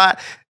slide,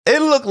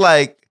 it looked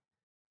like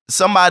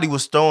somebody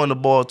was throwing the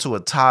ball to a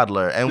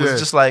toddler and was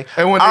just like,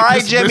 and when all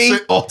right, Jimmy,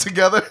 all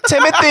together,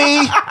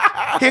 Timothy,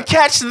 here,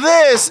 catch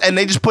this. And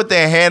they just put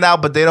their hand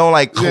out, but they don't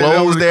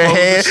close their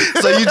hand.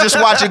 So you just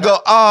watch it go,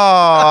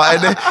 oh.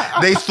 And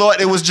they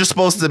thought it was just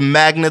supposed to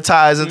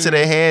magnetize into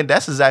their hand.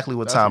 That's exactly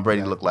what Tom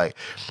Brady looked like.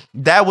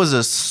 That was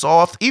a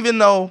soft, even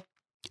though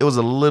it was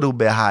a little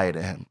bit higher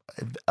than him.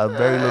 a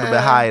very little bit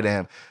higher than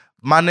him.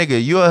 My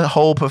nigga, you're a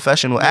whole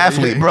professional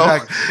athlete, bro.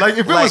 Exactly. Like,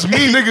 if it was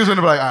me, niggas would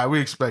be like, all right, we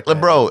expect that.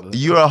 Bro,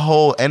 you're a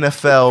whole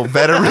NFL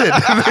veteran,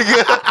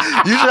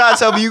 nigga. You trying to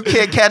tell me you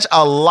can't catch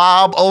a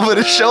lob over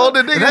the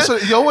shoulder,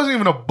 nigga? It wasn't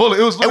even a bullet.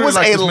 It was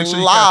like, a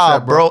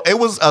lob, bro. It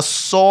was a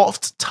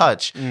soft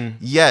touch.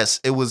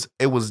 Yes, it was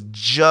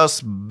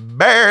just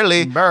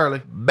barely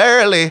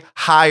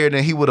higher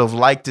than he would have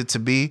liked it to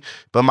be.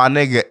 But my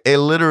nigga, it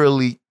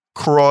literally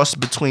crossed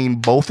between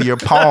both of your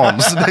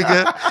palms,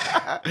 nigga.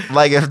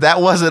 Like, if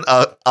that wasn't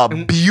a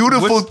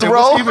beautiful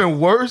throw. What's even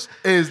worse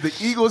is the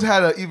Eagles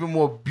had an even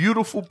more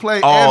beautiful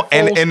play. Oh,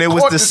 and it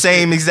was the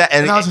same exact.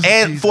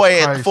 And for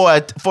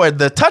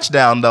the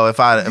touchdown though, if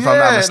I'm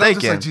not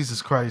mistaken, just like,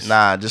 Jesus Christ.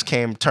 Nah, just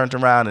turned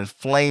around and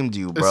flamed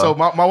you, bro. So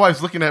my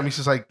wife's looking at me.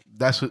 She's like,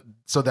 that's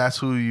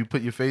who you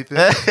put your faith in.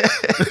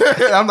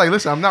 I'm like,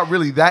 listen, I'm not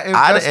really that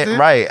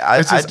invested.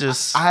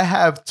 I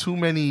have too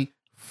many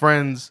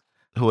friends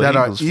that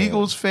are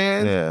Eagles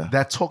fans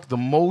that talk the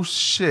most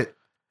shit.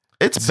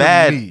 It's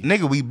bad,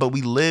 nigga. We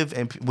live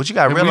in. What you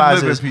gotta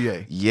realize is,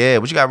 PA. Yeah.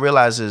 What you gotta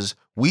realize is,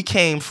 we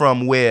came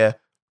from where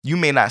you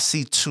may not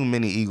see too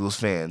many Eagles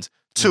fans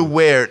to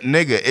where,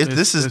 nigga,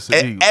 this is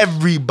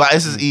everybody.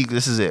 This is Eagles.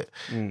 This is it.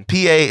 PA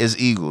is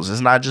Eagles. It's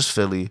not just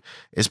Philly.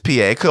 It's PA.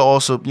 It could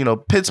also,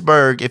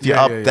 Pittsburgh if you're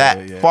up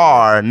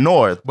far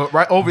north. But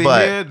right over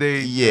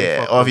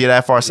here, or if you're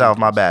that far south,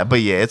 my bad.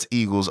 But yeah, it's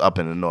Eagles up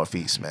in the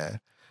Northeast, man.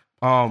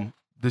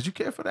 Did you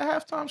care for the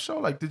halftime show?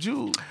 Like, did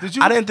you?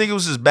 I didn't think it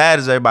was as bad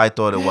as everybody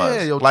thot it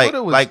was. Yo,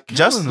 Twitter was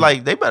just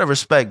like they better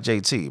respect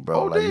JT,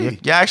 bro.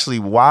 Like, you're actually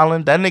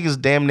wilding. That nigga's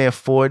damn near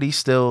 40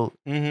 still.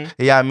 You know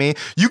what I mean?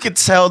 You could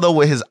tell though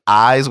with his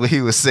eyes when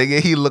he was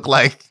singing, he looked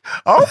like,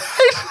 all right,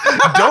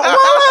 don't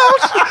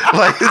wild out.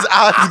 Like, his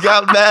eyes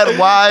got mad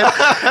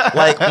wide.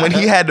 Like, when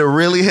he had to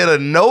really hit a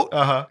note,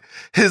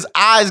 his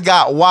eyes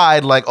got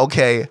wide. Like,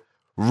 okay,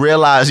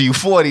 realize you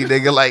 40,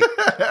 nigga. Like,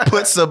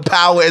 put some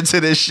power into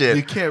this shit.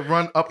 You can't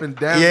run up and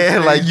down.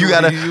 Yeah, like you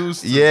gotta.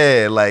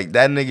 Yeah, like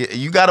that nigga.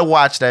 You gotta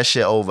watch that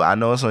shit over. I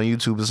know it's on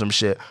YouTube or some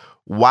shit.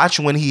 Watch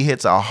when he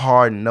hits a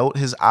hard note.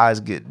 His eyes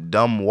get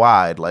dumb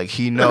wide. Like,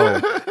 he know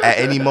at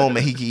any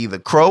moment he can either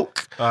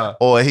croak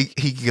or he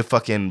could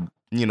fucking,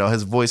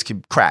 his voice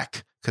could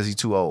crack because he's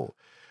too old.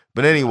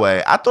 But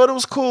anyway, I thought it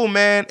was cool,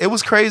 man. It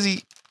was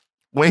crazy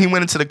when he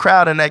went into the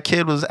crowd and that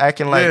kid was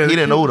acting like he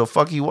didn't know who the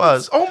fuck he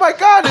was. Oh my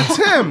God, it's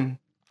him.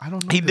 I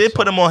don't know. He did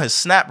put him on his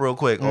snap real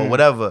quick or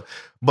whatever.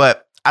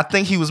 But I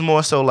think he was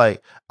more so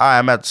like, all right,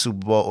 I'm at the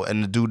Super Bowl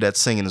and the dude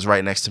that's singing is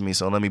right next to me,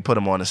 so let me put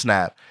him on the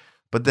snap.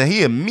 But then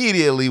he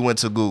immediately went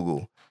to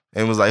Google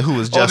and was like, who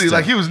is Justin?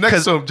 Like, he was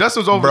next to him.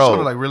 Justin was over his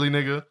shoulder like, really,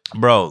 nigga?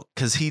 Bro,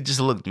 because he just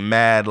looked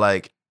mad,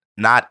 like,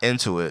 not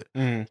into it.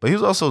 But he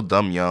was also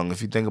dumb young.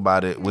 If you think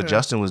about it, what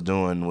Justin was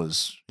doing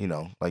was,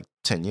 like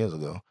 10 years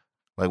ago.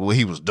 Like, what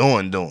he was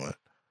doing. You know what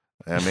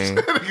I mean?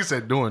 He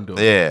said doing.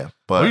 Yeah.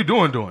 But what are you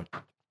doing?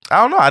 I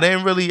don't know. I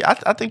didn't really.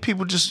 I think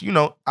people just,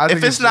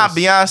 if it's not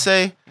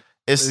Beyonce,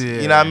 it's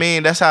you know what I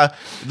mean. That's how.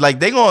 Like,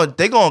 they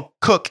gonna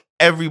cook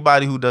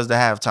everybody who does the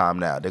halftime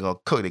now. They're gonna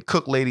cook. They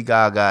cook Lady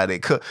Gaga. They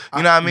cook.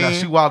 You know what I mean? Nah,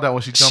 she wilded out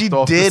when she jumped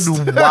off. She did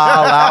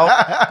wild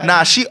out.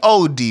 Nah, she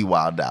OD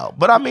wild out.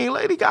 But I mean,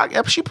 Lady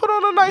Gaga, she put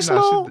on a nice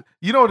little.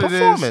 You know what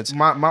performance. It is?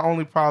 My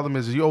only problem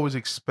is you always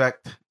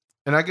expect.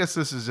 And I guess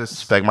this is just...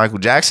 Expect Michael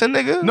Jackson,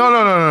 nigga? No,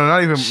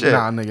 not even... Shit.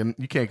 Nah, nigga,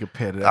 you can't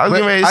compare to that. I was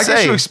getting ready to say. I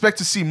guess you expect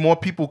to see more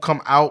people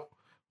come out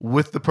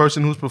with the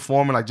person who's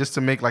performing, like, just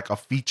to make, like, a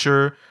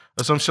feature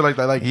or some shit like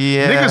that. Like,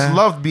 niggas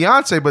love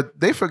Beyonce, but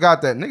they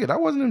forgot that, nigga, that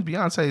wasn't in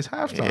Beyonce's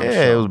halftime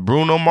show. It was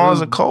Bruno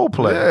Mars and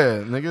Coldplay.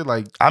 Yeah, nigga,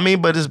 like... I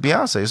mean, but it's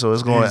Beyonce, so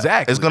it's going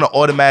to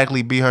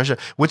automatically be her show,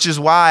 which is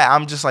why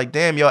I'm just like,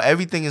 damn, yo,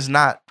 everything is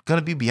not going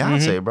to be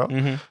Beyonce,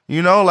 bro.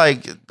 You know,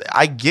 like,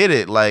 I get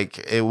it. Like,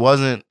 it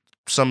wasn't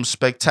some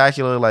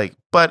spectacular, like,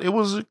 but it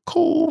was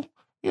cool,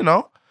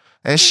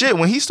 and shit.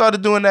 When he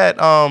started doing that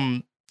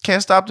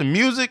Can't Stop the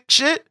Music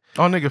shit,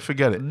 oh, nigga,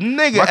 forget it.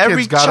 Nigga, my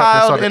every kids got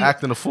child up and started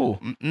acting a fool.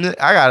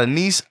 I got a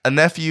niece, a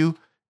nephew,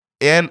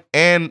 and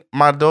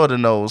my daughter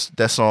knows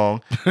that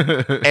song,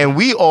 and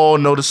we all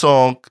know the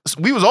song.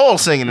 We was all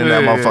singing in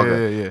that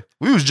motherfucker. Yeah.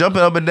 We was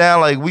jumping up and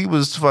down like we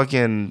was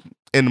fucking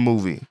in the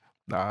movie.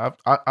 Nah,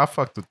 I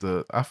fucked with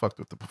the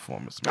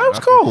performance, man. That was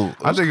cool.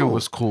 I think it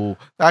was cool.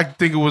 I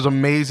think it was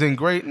amazing,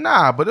 great.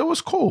 Nah, but it was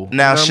cool.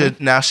 Now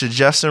should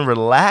Justin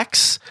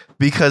relax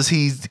because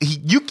he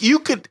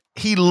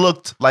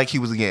looked like he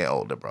was getting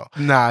older, bro.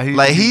 Nah, he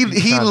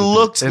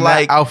looked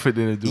like that outfit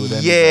didn't do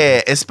it.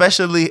 Yeah,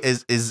 especially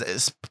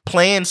is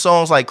playing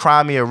songs like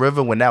Cry Me a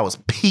River when that was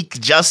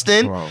peak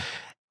Justin. Bro.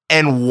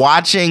 And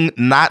watching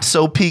not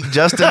so peak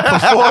Justin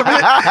perform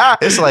it,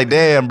 it's like,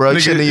 damn, bro, you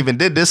shouldn't even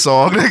did this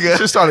song, nigga.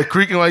 Just started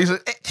creaking like he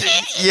said,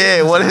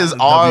 yeah, one of his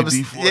arms,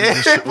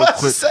 nigga,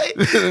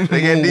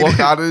 walk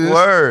out of this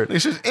word.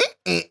 It's just,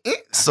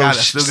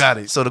 still got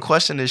it. So the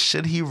question is,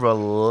 should he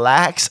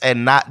relax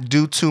and not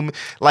do too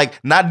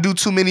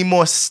many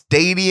more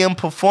stadium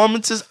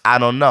performances? I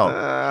don't know,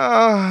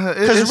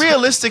 because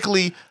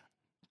realistically,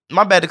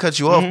 my bad to cut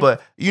you off,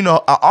 but you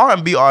know, an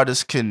R&B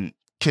artist can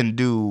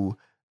do,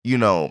 you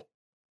know,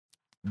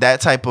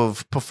 that type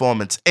of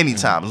performance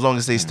anytime as long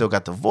as they still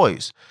got the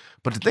voice.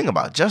 But the thing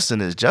about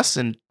Justin is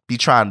Justin be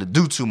trying to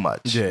do too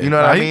much. Yeah, you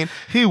know what I mean?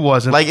 He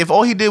wasn't. Like, if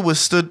all he did was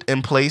stood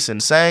in place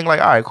and sang, like,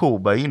 all right, cool,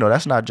 but you know,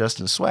 that's not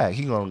Justin's swag.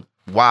 He gonna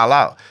wild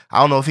out. I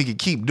don't know if he could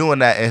keep doing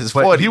that in his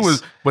 40s.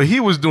 He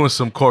was doing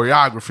some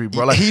choreography,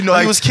 bro. Like, he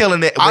was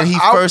killing it when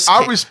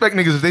I respect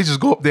niggas if they just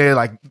go up there,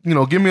 like, you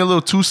know, give me a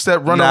little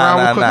 2-step run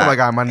around real quick. I'm like,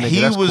 all right, my nigga,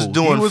 he that's was cool.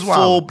 doing he was full.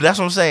 wild. That's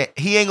what I'm saying.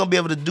 He ain't gonna be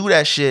able to do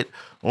that shit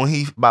when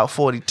he about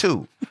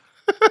 42.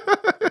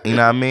 You know what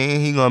I mean?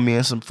 He gonna be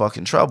in some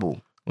fucking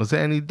trouble. Was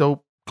there any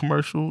dope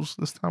commercials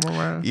this time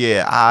around?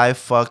 Yeah, I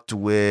fucked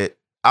with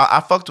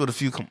a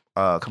few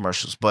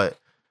commercials, but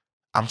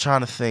I'm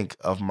trying to think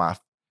of my.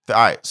 All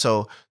right,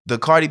 so the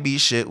Cardi B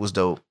shit was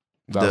dope.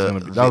 That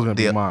was gonna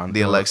be mine.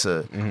 The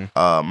Alexa.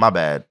 My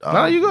bad.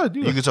 No, you good.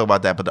 You can talk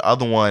about that, but the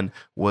other one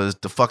was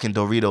the fucking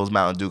Doritos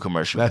Mountain Dew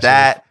commercial.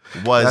 That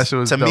was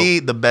to dope. Me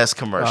the best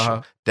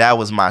commercial. That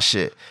was my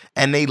shit,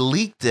 and they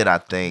leaked it. I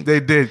think they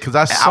did because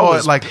I saw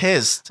it like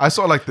pissed. I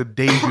saw it like the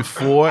day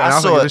before, and I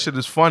was like, "This shit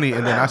is funny."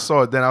 And then I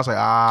saw it. Then I was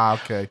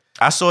like, okay.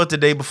 I saw it the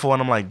day before,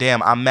 and I'm like,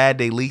 damn, I'm mad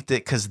they leaked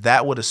it because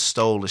that would have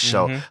stole the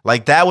show.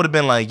 Like, that would have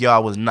been like, yo, I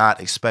was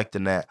not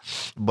expecting that,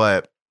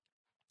 but.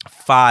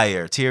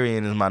 Fire.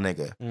 Tyrion is my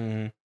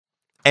nigga.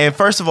 And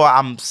first of all,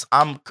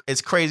 I'm.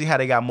 It's crazy how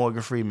they got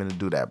Morgan Freeman to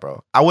do that,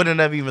 bro. I wouldn't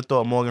have even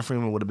thought Morgan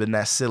Freeman would have been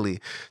that silly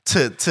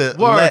to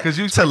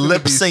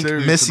lip sync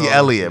Missy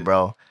Elliott,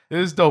 bro. It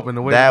was dope in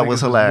the way that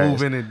was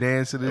hilarious. Moving and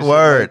dancing. And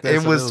Word, shit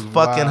like that, it was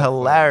fucking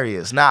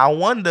hilarious. Now I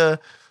wonder,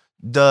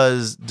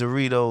 does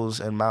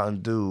Doritos and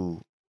Mountain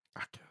Dew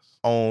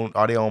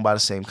are they owned by the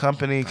same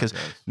company? Because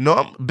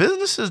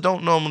businesses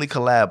don't normally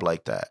collab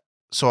like that.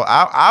 So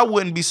I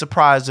wouldn't be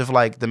surprised if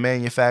like the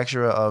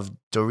manufacturer of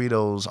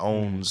Doritos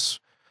owns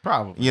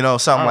probably, you know,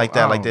 something like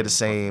that, like they're the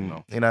same.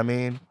 You know what I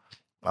mean?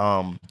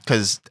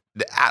 Because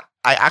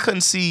I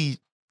couldn't see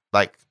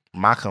like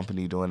my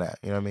company doing that.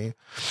 You know what I mean?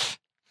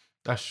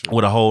 That's true.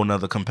 With a whole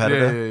nother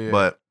competitor, yeah.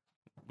 But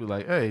be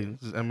like, hey,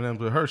 this is M&M's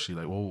with Hershey.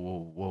 Like,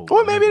 whoa.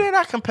 Or maybe they're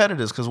not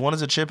competitors because one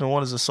is a chip and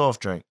one is a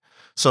soft drink.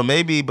 So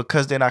maybe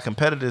because they're not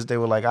competitors, they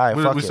were like, all right,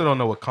 fuck it. We still don't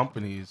know what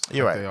companies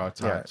they are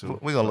tied to.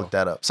 We're going to look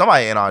that up.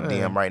 Somebody in our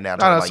DM right now.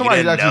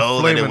 Somebody's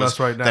actually flaming us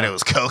right now. That it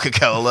was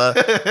Coca-Cola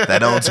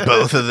that owns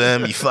both of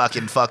them. You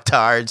fucking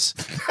fucktards.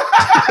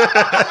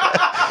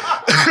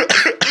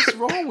 What's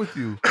wrong with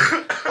you?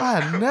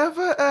 I've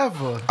never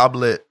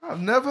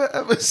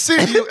ever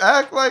seen you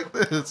act like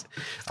this.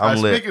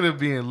 I'm lit. Speaking of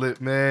being lit,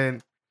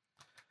 man.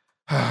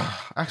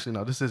 Actually,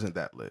 no, this isn't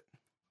that lit.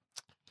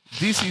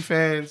 DC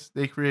fans,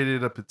 they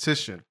created a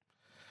petition,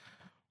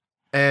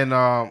 and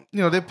you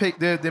know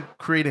they're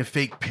creating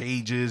fake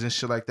pages and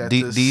shit like that.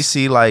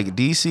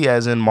 DC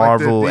as in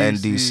Marvel and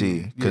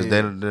DC because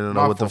they don't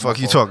know what the fuck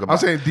you talking about. I'm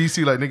saying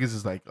DC like niggas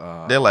is like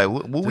they're like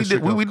what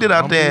we did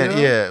out there.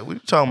 Yeah, what you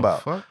talking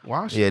about? Fuck?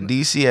 Washington?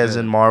 Yeah, DC as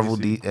in Marvel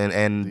DC,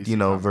 and DC, you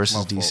know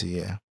versus DC.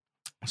 Yeah.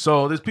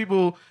 So there's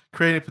people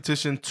creating a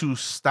petition to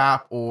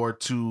stop or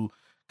to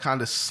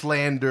kind of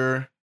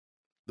slander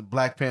the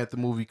Black Panther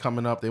movie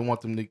coming up. They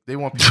want people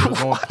to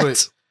go and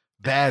put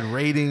bad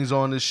ratings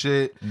on this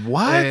shit.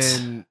 What?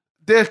 And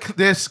they're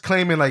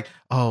claiming like,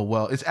 oh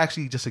well, it's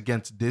actually just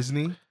against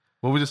Disney.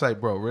 But we're just like,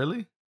 bro,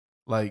 really?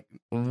 Like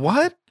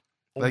what?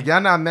 Like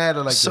y'all not mad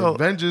at like the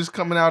Avengers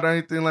coming out or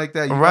anything like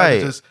that? Right?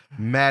 Just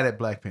mad at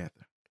Black Panther.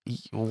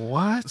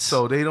 What?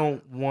 So they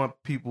don't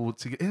want people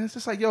to get. And it's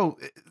just like, yo,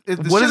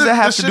 what does that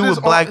have to do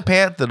with Black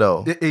Panther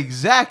though?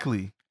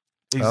 Exactly.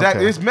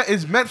 Okay.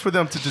 It's meant for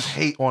them to just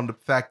hate on the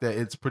fact that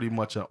it's pretty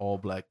much an all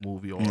black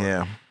movie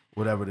or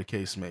whatever the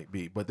case may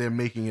be. But they're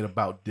making it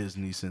about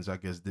Disney since I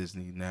guess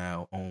Disney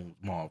now owns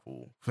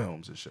Marvel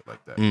films and shit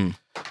like that.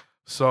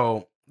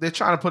 So they're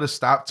trying to put a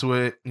stop to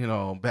it. You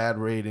know, bad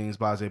ratings,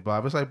 blah, blah,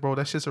 blah. But it's like, bro,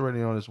 that shit's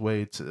already on its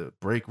way to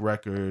break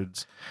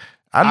records.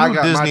 I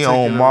knew Disney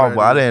owned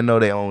Marvel. I didn't know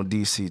they owned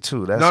DC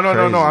too. That's no.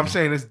 crazy. I'm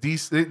saying it's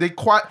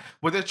DC.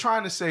 What they're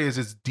trying to say is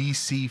it's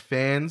DC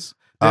fans.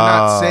 They're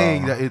not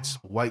saying that it's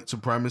white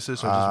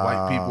supremacists or just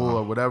white people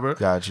or whatever.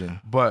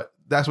 Gotcha. But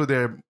that's what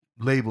they're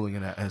labeling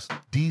it as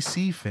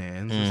DC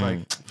fans. It's like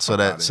so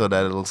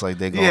that it looks like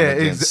they're going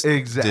against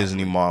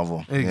Disney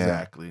Marvel.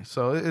 Exactly. Yeah.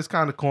 So it's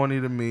kind of corny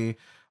to me.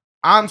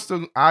 I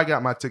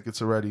got my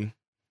tickets already.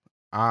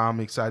 I'm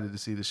excited to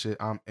see the shit.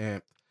 I'm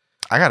amped.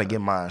 I gotta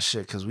get my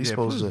shit because we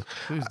supposed to.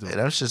 Please do.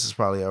 Them shits is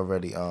probably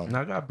already.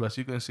 Now God bless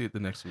you. Can see it the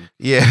next week.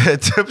 Yeah,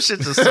 them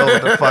shits are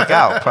sold the fuck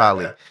out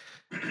probably.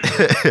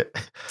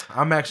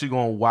 I'm actually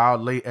going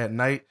wild late at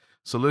night.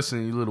 So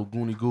listen, you little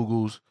goony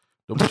googles,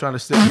 don't be trying to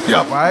set me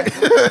up, all right?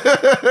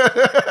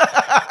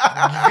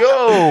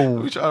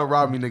 Yo. You trying to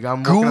rob me, nigga.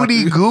 I'm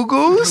Goody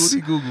Googles?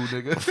 Goody Google,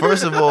 nigga.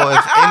 First of all,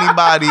 if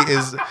anybody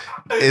is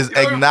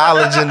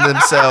acknowledging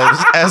themselves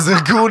as a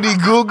Goody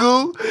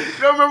Google,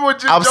 You remember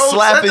what I'm Joe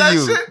slapping said that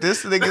you. shit?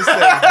 This nigga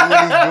said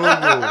Goody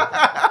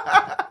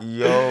Google.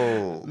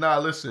 Yo. Nah,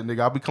 listen, nigga.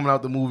 I'll be coming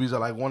out the movies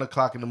at like 1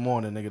 o'clock in the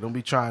morning, nigga. Don't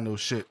be trying no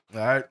shit, all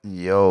right?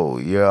 Yo,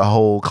 you're a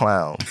whole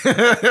clown.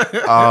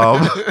 I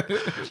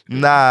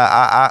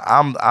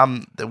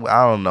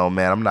don't know,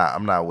 man.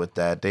 I'm not with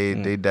that.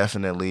 They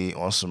definitely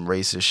on some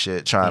racist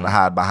shit, trying to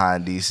hide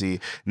behind DC.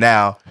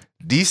 Now,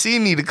 DC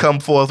need to come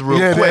forth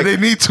real quick. They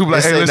need to.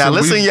 Like, Say, now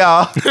listen,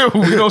 y'all.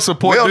 We don't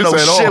support We don't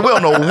this know at shit. all. We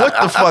don't know what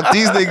the fuck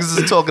these niggas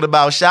is talking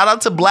about. Shout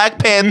out to Black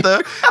Panther,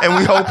 and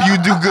we hope you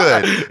do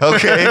good.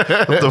 Okay,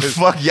 what the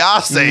fuck y'all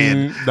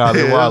saying? Nah,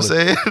 they you know what I'm wildin'.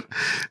 saying?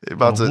 They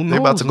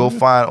about to go nigga?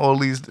 find all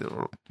these.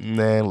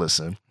 Man,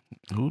 listen.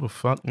 Who the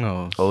fuck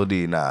knows? OD,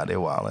 nah, they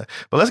wildin'.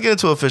 But let's get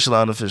into official,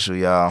 unofficial,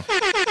 y'all.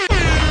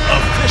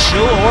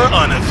 Official or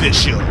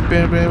unofficial?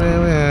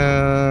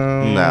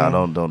 Nah,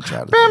 don't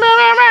try to.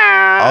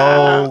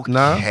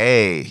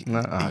 Okay.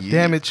 Nah.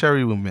 Damn it,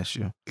 Cherry, we'll miss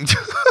you.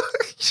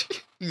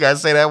 You gotta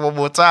say that one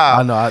more time.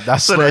 I know. I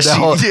So swear that that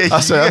whole. shit- I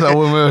said that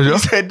one. You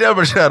said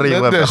Deborah Cherry.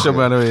 That shit,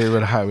 man. We're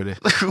high with it.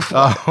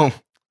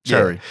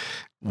 Cherry,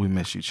 we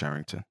miss you,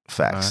 Charrington.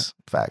 Facts.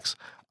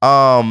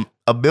 A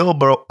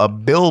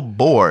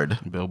billboard.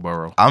 Bill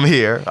Burrow. I'm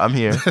here. Of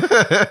Yo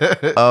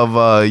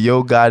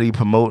Gotti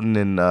promoting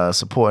and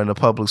supporting the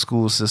public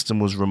school system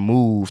was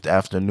removed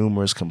after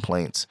numerous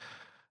complaints.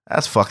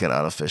 That's fucking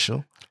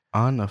unofficial.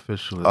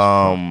 Unofficial as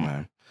fuck,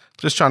 man.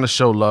 Just trying to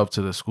show love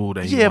to the school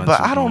that he Yeah, went but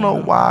to, I don't know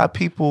why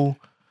people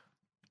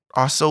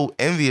are so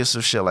envious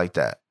of shit like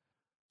that.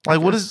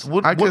 Like,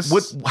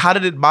 how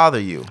did it bother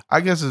you?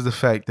 I guess it's the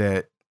fact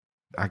that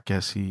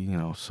he,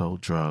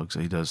 sold drugs.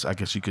 He does. I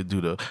guess you could do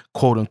the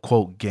quote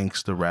unquote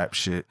gangster rap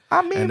shit.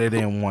 I mean, and they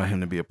didn't want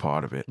him to be a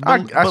part of it.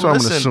 That's what I'm gonna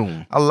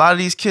assume. A lot of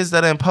these kids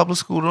that are in public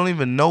school don't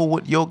even know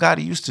what Yo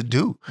Gotti used to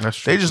do. That's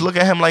true. They just look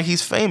at him like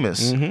he's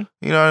famous. Mm-hmm.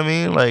 You know what I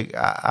mean? Like,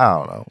 I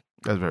don't know.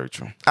 That's very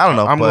true. I don't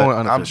know. I'm but going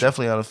unofficial. I'm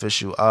definitely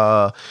unofficial.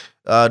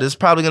 This is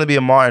probably gonna be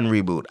a Martin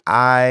reboot.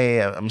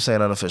 I'm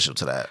saying unofficial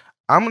to that.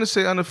 I'm gonna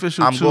say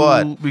unofficial I'm too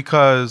good.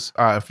 because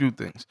a few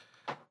things.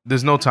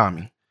 There's no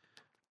timing.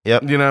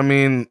 Yep. You know what I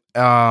mean?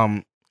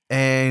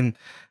 And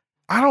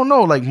I don't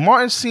know. Like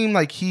Martin seemed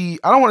like I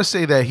don't want to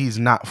say that he's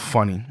not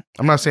funny.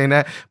 I'm not saying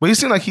that, but he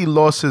seemed like he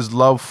lost his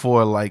love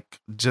for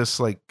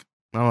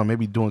I don't know,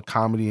 maybe doing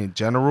comedy in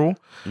general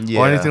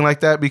or anything like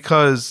that,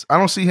 because I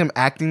don't see him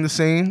acting the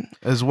same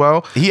as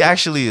well. He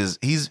actually is.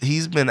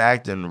 He's been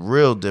acting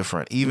real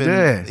different.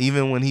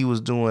 Even when he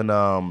was doing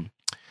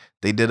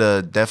they did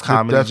a Def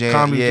Comedy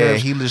Jam.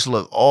 He just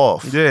looked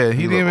off. Yeah,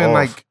 he didn't even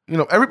off.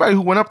 Everybody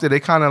who went up there,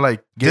 they kind of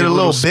like gave did a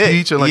little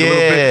speech bit. and like a little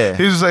bit.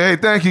 He was just like, "Hey,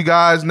 thank you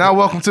guys. Now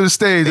welcome to the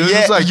stage." And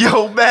it's like,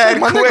 yo,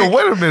 man, my nigga,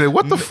 wait a minute,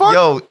 what the fuck?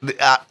 Yo,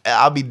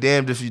 I'll be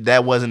damned if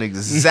that wasn't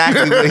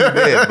exactly what he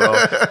did, bro.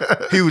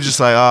 He was just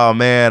like, "Oh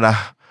man,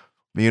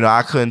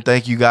 I couldn't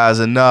thank you guys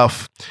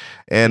enough."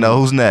 And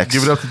who's next?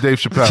 Give it up to Dave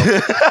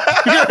Chappelle.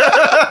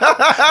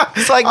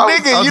 It's like,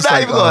 nigga, you're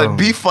not even gonna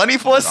be funny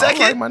for a second.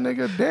 Like, my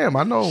nigga, damn,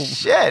 I know.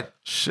 Shit.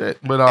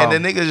 But and the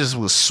nigga just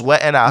was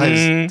sweating out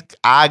his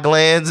eye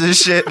glands and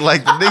shit.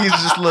 Like the niggas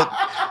just looked,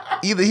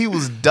 either he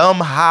was dumb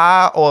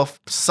high or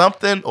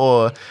something,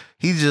 or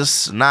he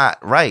just not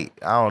right.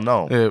 I don't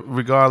know. Yeah,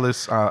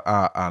 regardless,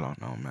 I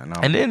don't know, man.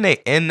 And then they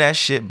end that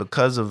shit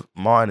because of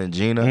Martin and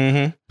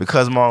Gina.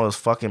 Because Martin was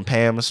fucking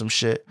Pam or some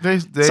shit.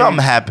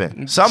 Something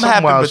happened. Something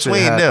happened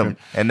between them.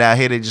 And now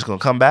here they just gonna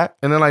come back.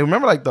 And then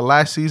remember the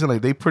last season,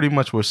 they pretty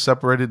much were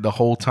separated the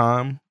whole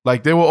time.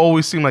 Like they will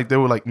always seem like they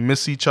would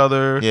miss each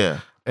other. Yeah.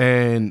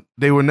 And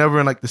they were never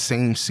in the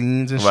same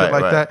scenes and shit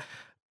like that.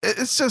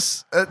 It's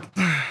just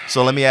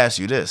So let me ask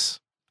you this.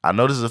 I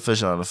know this is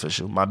official or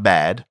unofficial. My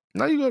bad.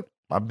 No, you good.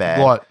 My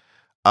bad. What?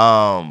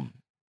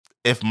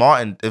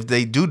 If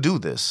they do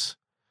this,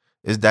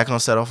 is that gonna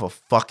set off a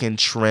fucking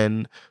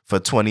trend for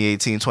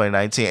 2018,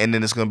 2019, and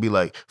then it's gonna be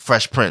like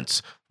Fresh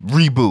Prince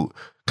reboot?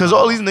 Because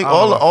all these niggas,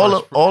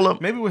 all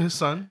of maybe with his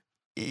son.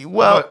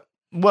 Well,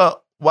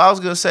 what I was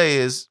gonna say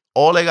is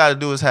all they gotta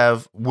do is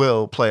have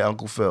Will play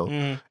Uncle Phil,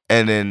 and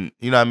then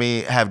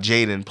have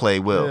Jaden play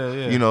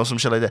Will, some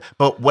shit like that.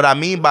 But what I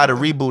mean by the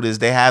reboot is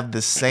they have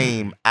the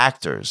same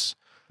actors.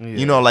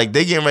 Yeah.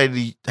 They getting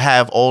ready to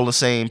have all the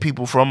same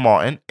people from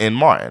Martin,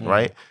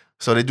 right?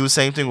 So they do the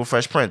same thing with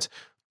Fresh Prince.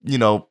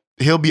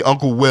 He'll be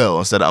Uncle Will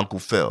instead of Uncle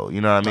Phil.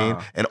 You know what I mean?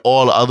 And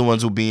all the other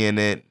ones will be in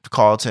it,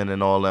 Carlton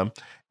and all them.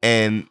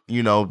 And,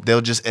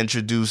 they'll just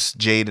introduce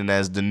Jaden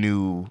as the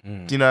new,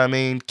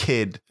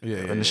 kid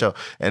in the show.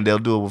 And they'll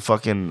do it with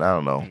fucking, I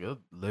don't know.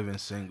 Living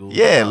Single.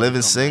 Yeah,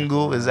 Living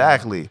Single,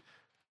 exactly.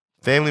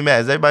 Family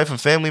Matters. Is everybody from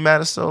Family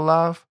Matters still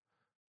alive?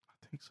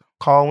 I think so.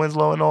 Carl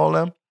Winslow and all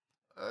them?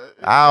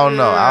 I don't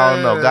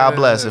know. God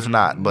bless if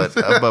not. But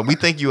we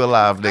think you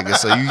alive, nigga.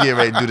 So you get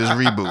ready to do this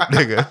reboot,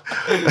 nigga.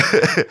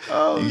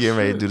 You get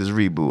ready to do this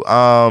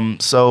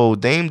reboot. So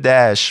Dame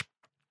Dash,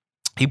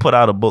 he put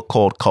out a book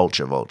called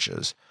Culture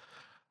Vultures.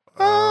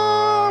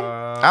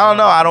 I don't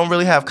know. I don't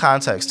really have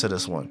context to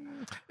this one.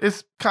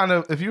 It's kind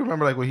of, if you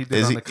remember like what he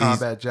did on the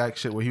Combat Jack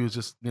shit, where he was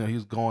just, he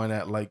was going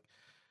at like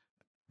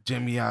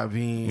Jimmy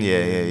Iovine.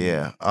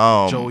 Yeah.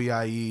 Joey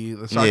IE.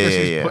 So I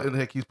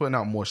guess he's putting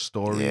out more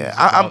stories.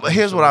 Yeah.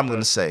 Here's what I'm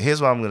gonna say.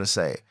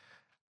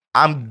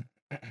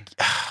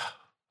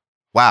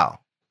 Wow.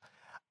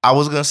 I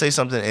was gonna say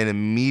something and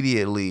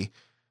immediately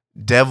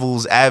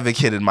devil's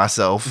advocated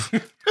myself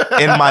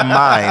in my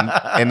mind,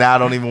 and now I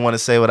don't even want to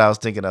say what I was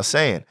thinking of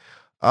saying.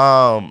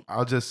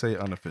 I'll just say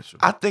unofficial.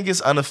 I think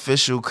it's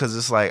unofficial because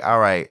it's like, all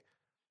right,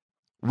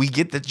 we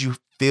get that you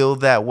feel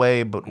that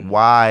way, but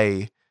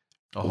why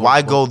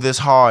go this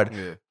hard?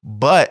 Yeah.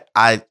 But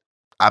I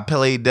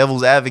played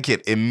devil's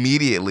advocate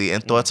immediately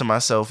and thought to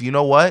myself, you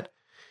know what?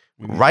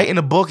 Writing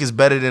a book is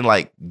better than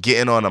like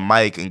getting on a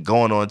mic and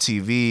going on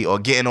TV or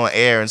getting on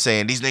air and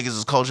saying these niggas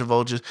is culture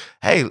vultures.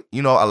 Hey,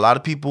 a lot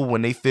of people,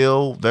 when they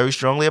feel very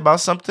strongly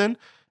about something,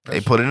 they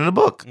put it in a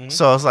book. Mm-hmm.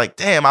 So it's like,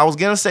 damn, I was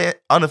going to say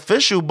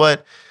unofficial,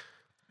 but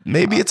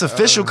maybe it's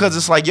official because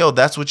it's like, yo,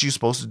 that's what you're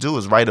supposed to do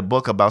is write a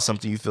book about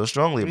something you feel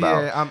strongly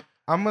about. Yeah,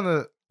 I'm going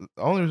to,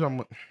 the only reason I'm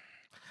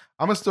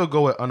going to still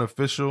go with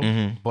unofficial,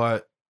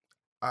 but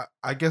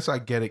I guess I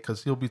get it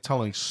because he'll be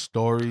telling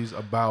stories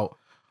about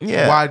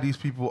why these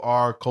people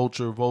are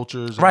culture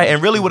vultures. Right,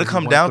 and really what it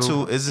comes down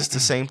to is this the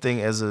same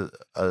thing as a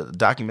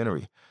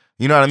documentary.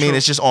 You know what I mean? True.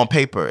 It's just on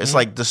paper. It's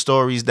like the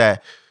stories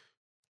that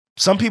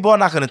some people are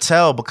not going to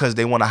tell because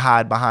they want to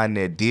hide behind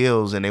their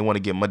deals and they want to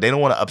get money. They don't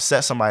want to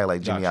upset somebody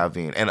like Jimmy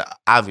Iovine. And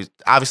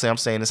obviously, I'm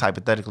saying this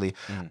hypothetically.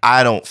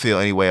 I don't feel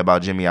any way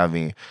about Jimmy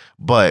Iovine,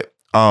 but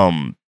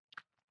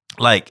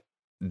like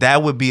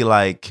that would be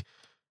like,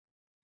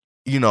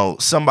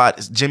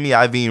 somebody Jimmy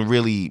Iovine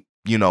really,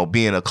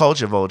 being a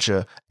culture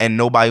vulture and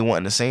nobody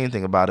wanting to say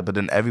anything about it, but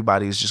then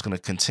everybody is just going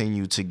to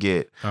continue to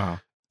get,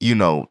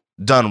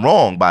 done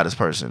wrong by this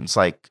person. It's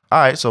like, all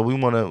right, so we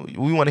want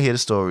to hear the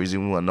stories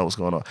and we want to know what's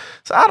going on.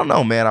 So I don't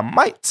know, man. I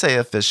might say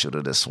official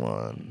to this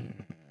one.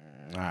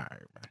 All right,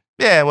 man.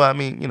 Yeah, well, I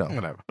mean,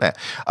 whatever. Man.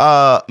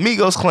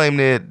 Migos claim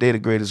they're the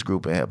greatest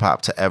group in hip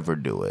hop to ever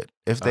do it.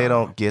 If they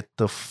don't get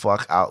the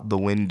fuck out the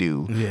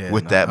window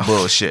with that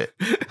bullshit,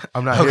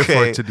 I'm not here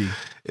for it today.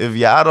 If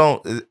y'all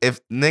don't, if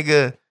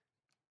nigga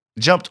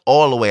jumped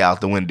all the way out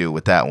the window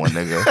with that one,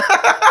 nigga.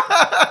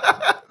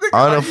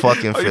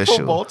 Unfucking official. Are you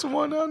from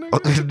Baltimore now, nigga?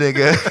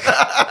 Nigga.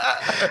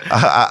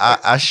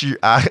 I sure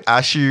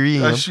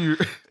am.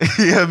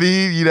 You know what I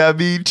mean? You know what I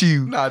mean?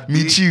 Too. Nah,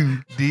 me too.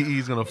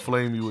 DE's gonna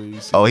flame you when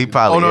you see he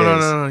probably is.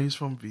 No. He's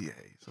from VA,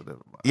 so never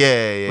mind.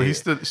 Yeah. But he's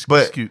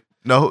still cute.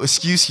 No,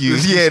 excuse you.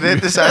 Yeah,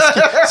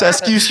 that's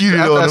excuse you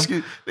on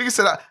him. Nigga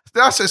said,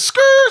 I said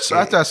skirt. So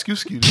after I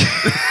excuse you.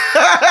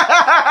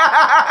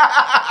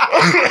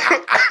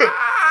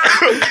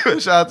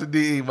 Shout out to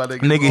DE, my nigga.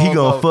 Nigga, he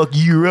gonna fuck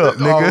you up,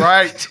 nigga. All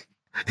right.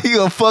 He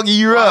gonna fuck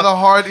you up. The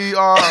hard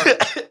ER.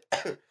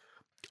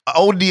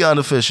 OD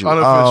unofficial.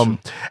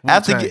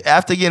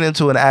 After getting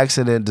into an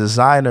accident,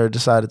 designer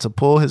decided to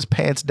pull his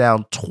pants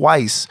down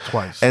twice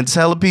and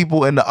tell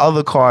people in the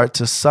other car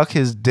to suck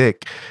his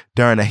dick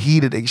during a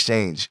heated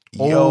exchange.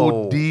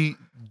 OD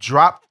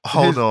dropped.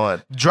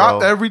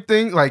 Dropped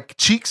everything, like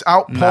cheeks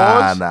out,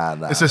 pause.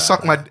 Nah. It said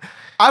suck my.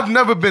 I've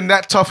never been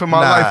that tough in my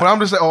life. When I'm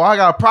just like, I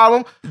got a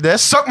problem.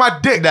 Suck my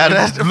dick.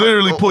 That's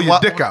literally pull your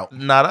dick out.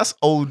 Nah, that's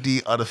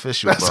OD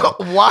unofficial, bro.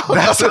 Wow.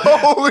 That's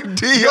OD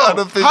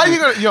unofficial. How you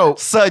gonna,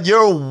 son,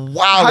 you're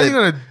wild. How you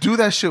gonna do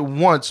that shit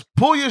once?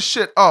 Pull your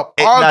shit up.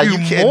 You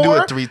can't do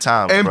it 3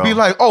 times, and bro. be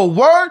like, oh,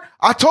 word?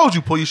 I told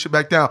you, pull your shit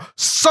back down.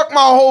 Suck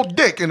my whole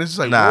dick. And it's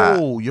just like,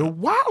 whoa, you're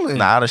wilding.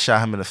 Nah, I'd have shot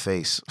him in the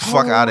face.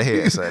 Fuck out of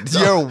here, son.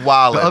 You're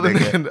wilding,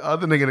 the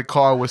other nigga in the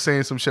car was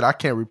saying some shit I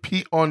can't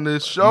repeat on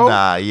this show.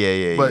 Nah,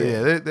 yeah. But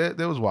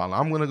that was wild.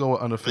 I'm gonna go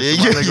with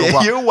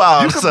unofficial. You're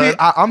wild, son.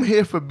 I'm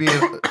here for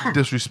being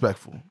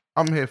disrespectful.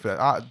 I'm here for that.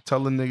 I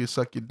tell a nigga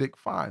suck your dick,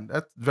 fine.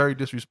 That's very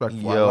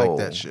disrespectful. I like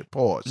that shit.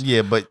 Pause.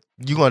 Yeah, but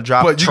you gonna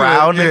drop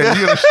trial,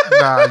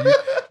 nigga?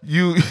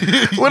 You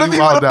what if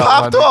you would have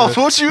popped off?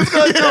 What you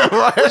gonna do?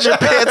 Put your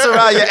pants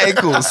around your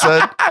ankles,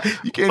 son.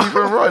 You can't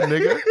even run,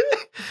 nigga.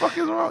 Fuck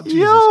is wrong?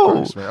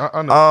 Jesus Christ,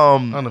 man.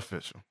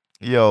 Unofficial.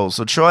 Yo,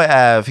 so Troy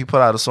Ave, he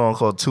put out a song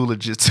called Too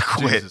Legit to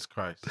Quit. Jesus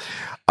Christ.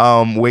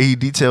 Where he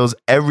details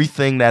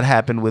everything that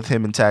happened with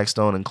him and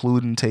Taxstone,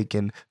 including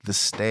taking the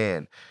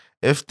stand.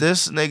 If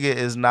this nigga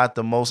is not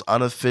the most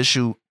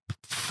unofficial,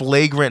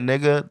 flagrant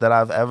nigga that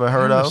I've ever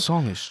heard of. The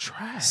song is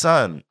trash.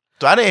 Son,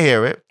 so I didn't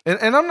hear it.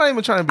 And I'm not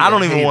even trying to be I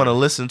don't even want to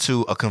listen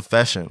to a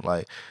confession,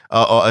 like,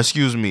 or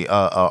excuse me,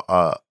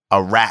 a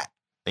rap.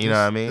 You know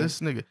what I mean? This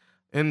nigga,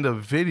 in the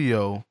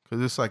video,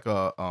 because it's like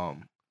a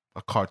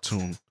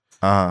cartoon.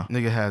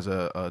 Nigga has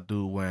a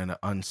dude wearing an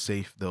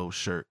Unsafe Though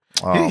shirt.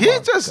 He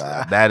just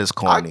God, that is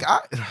corny.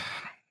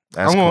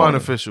 I'm on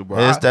unofficial,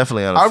 bro. It's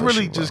definitely unofficial. I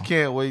really just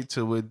can't wait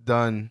till we're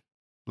done,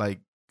 like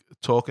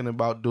talking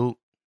about Duke.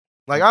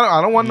 Like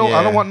I don't want no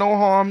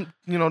harm,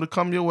 to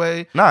come your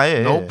way. Nah,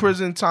 no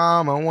prison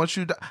time. I don't want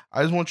you.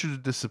 I just want you to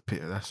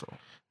disappear. That's all.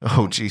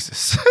 Oh,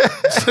 Jesus.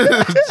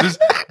 Just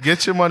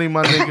get your money,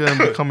 my nigga, and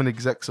become an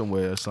exec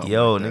somewhere or something.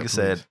 Yo, like that, nigga please.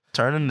 said,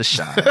 turn in the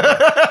shine.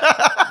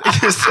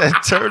 Nigga said,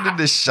 turn in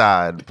the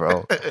shine,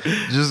 bro.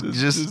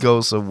 Just go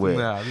somewhere.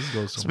 Nah, just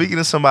go somewhere. Speaking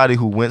of somebody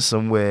who went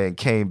somewhere and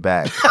came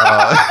back.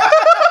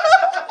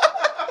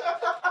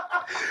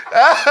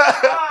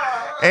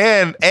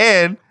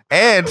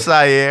 And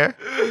Sire,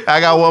 I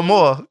got one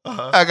more.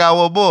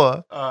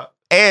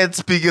 And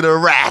speaking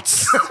of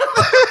rats.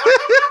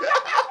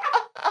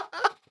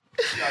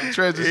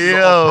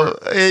 Yo,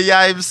 yeah,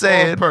 I'm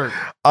saying.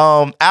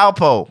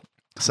 Alpo.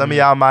 Some of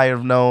y'all might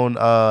have known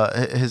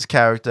his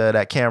character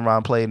that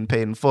Cameron played in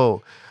Paid in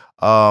Full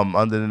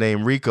under the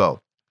name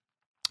Rico.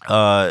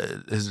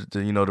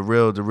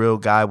 The real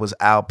guy was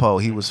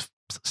Alpo. He was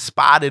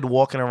spotted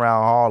walking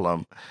around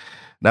Harlem.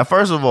 Now,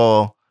 first of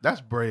all,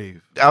 that's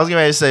brave. I was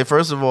going to say,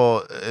 first of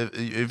all,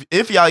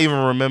 if y'all even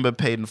remember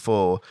Paid in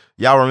Full,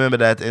 y'all remember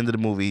that at the end of the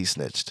movie he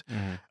snitched.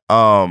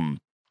 Mm-hmm.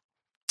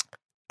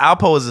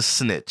 Alpo is a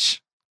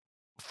snitch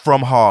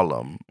from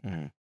Harlem,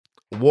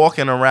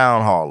 walking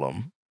around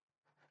Harlem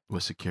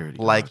with security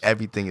guards. Like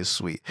everything is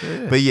sweet.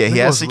 Yeah. But yeah, he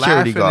has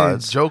security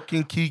guards,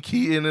 joking,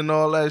 kikiing, and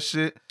all that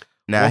shit.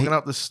 Now walking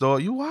out the store,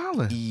 you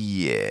wildin'.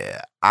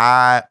 Yeah,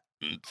 I'm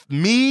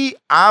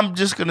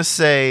just gonna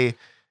say,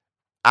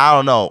 I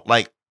don't know,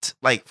 like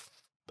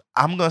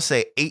I'm gonna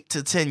say 8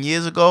 to 10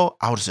 years ago,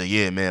 I would say,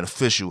 yeah, man,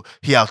 official.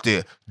 He out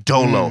there,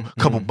 dolo,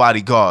 couple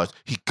bodyguards.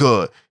 He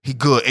good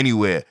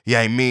anywhere. Yeah,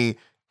 I mean,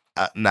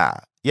 nah.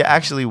 You're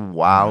actually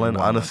wildin',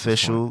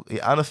 unofficial.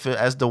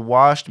 As the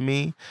washed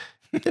me,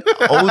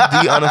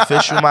 OD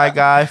unofficial, my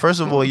guy. First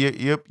of all,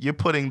 you're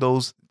putting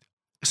those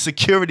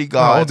security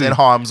guards in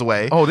harm's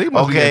way. Oh, they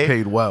must be getting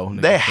paid well.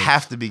 They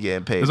have to be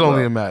getting paid. It's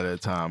only a matter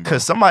of time,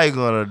 because somebody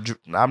gonna.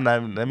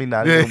 Let me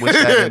not even wish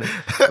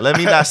that. Let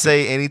me not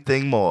say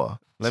anything more.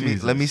 Let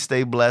me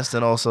stay blessed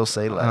and also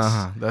say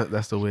less.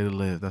 That's the way to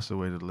live. That's the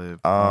way to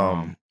live.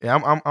 Yeah,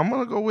 I'm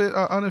gonna go with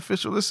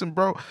unofficial. Listen,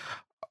 bro.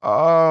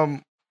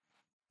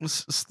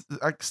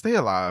 Stay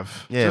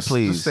alive. Yeah,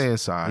 please. Just stay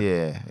inside.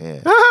 Yeah.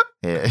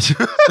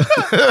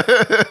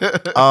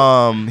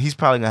 He's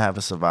probably gonna have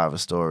a survivor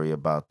story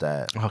about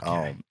that.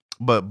 Okay.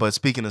 But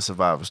speaking of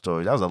survivor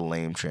stories, that was a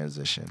lame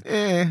transition.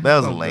 Yeah, that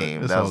was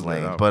lame. That was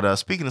lame. But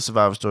speaking of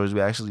survivor stories,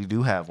 we actually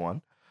do have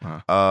one.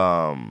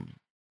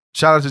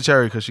 Shout out to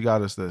Cherry because she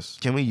got us this.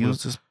 Can we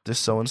use this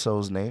so and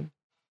so's name?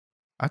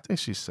 I think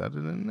she said it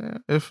in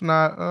there. If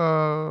not,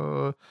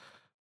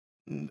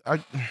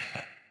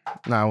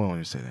 we won't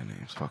even say their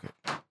names. Fuck it.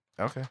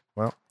 Okay.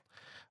 Well,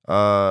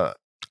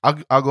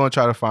 I'll go and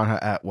try to find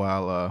her at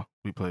while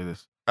we play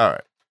this. All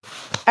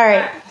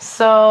right.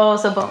 So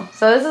boom.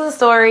 So this is a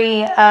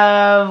story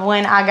of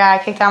when I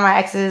got kicked out of my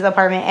ex's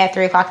apartment at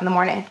 3:00 in the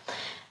morning.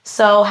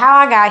 So how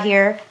I got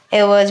here,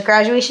 it was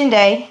graduation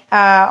day.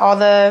 All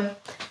the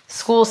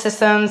school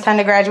systems tend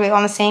to graduate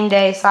on the same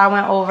day. So I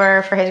went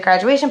over for his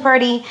graduation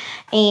party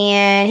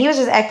and he was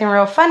just acting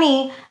real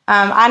funny.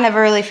 I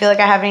never really feel like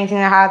I have anything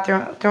to hide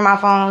through my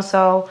phone.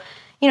 So,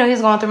 he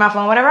was going through my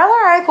phone, whatever. I was like,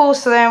 all right, cool.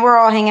 So then we're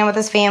all hanging with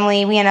his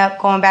family. We end up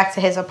going back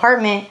to his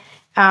apartment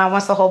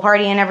once the whole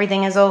party and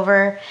everything is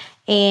over.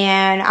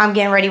 And I'm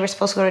getting ready. We're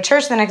supposed to go to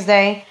church the next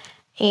day.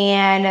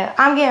 And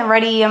I'm getting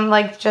ready. I'm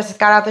just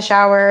got out the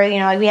shower.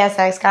 We had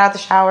sex, got out the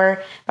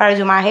shower, about to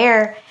do my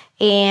hair.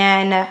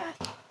 And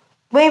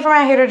waiting for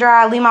my hair to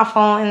dry, I leave my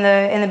phone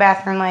in the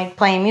bathroom,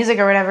 playing music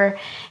or whatever.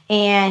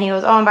 And he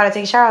goes, I'm about to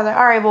take a shower. I was like,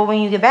 all right, well,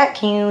 when you get back,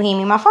 can you hand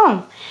me my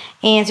phone?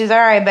 And she was like,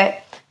 all right,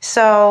 bet.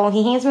 So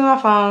he hands me my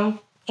phone,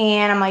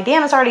 and I'm like,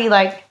 damn, it's already,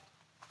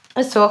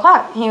 it's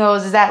 2:00. He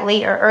goes, is that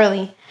late or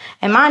early?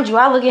 And mind you,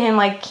 I look at him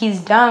like he's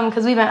dumb,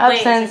 because we've been up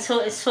since...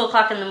 It's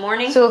 2:00 in the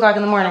morning? 2:00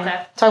 in the morning.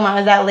 Okay. Talking about,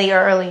 is that late or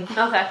early?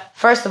 Okay.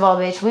 First of all,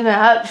 bitch, we've been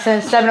up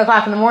since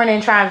 7:00 in the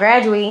morning trying to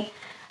graduate.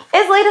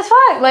 It's late as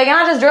fuck. And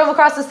I just drove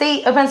across the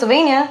state of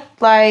Pennsylvania,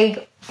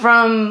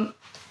 from...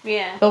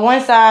 Yeah. the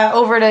one side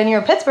over to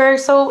near Pittsburgh,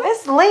 so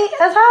it's late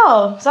as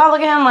hell. So I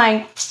look at him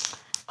like,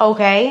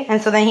 okay. And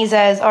so then he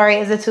says, all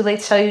right, is it too late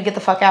to tell you to get the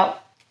fuck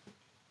out?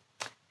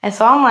 And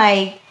so I'm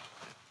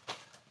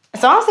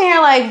sitting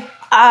here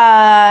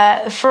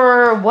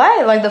for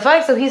what? The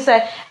fuck? So he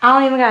said, I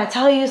don't even gotta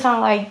tell you. So I'm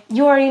like,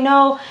 you already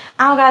know.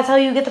 I don't gotta tell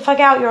you, get the fuck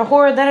out. You're a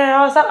whore,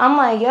 all this stuff. I'm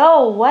like,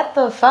 yo, what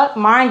the fuck?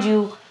 Mind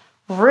you,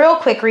 real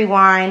quick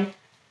rewind.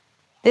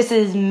 This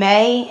is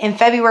May. In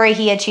February,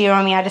 he had cheated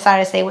on me. I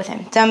decided to stay with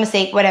him. Dumb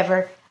mistake,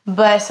 whatever.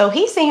 But so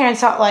he's sitting here and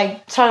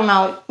talking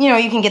about,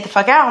 you can get the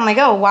fuck out. I'm like,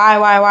 oh,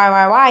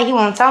 why? He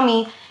won't tell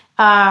me.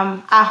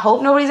 I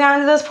hope nobody's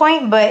gotten to this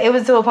point, but it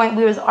was to a point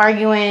we was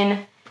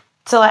arguing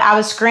to I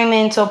was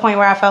screaming to a point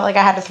where I felt like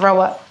I had to throw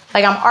up.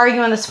 I'm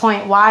arguing this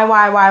point. Why?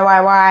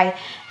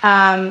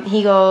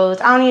 He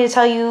goes, I don't need to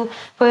tell you,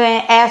 but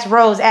ask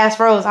Rose.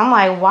 I'm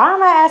like, why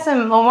am I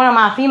asking one of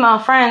my female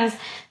friends?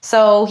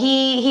 So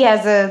he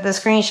has the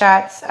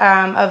screenshots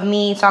of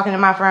me talking to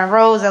my friend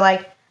Rose at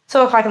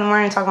 2:00 in the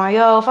morning, talking about,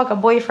 yo, fuck a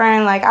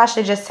boyfriend. I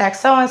should just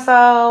text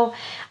so-and-so.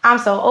 I'm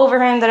so over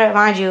him.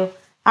 Mind you,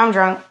 I'm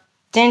drunk.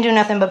 didn't do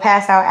nothing but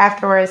pass out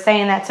afterwards,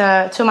 saying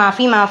that to my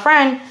female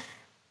friend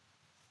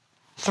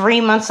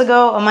 3 months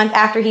ago, a month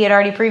after he had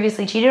already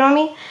previously cheated on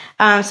me.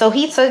 So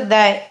he took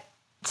that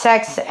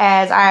text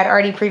as I had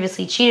already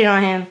previously cheated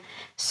on him.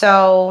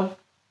 So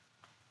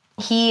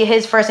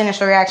his first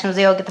initial reaction was,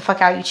 yo, get the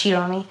fuck out, you cheated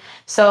on me.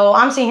 So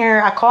I'm sitting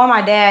here, I call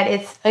my dad.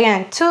 It's,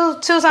 again,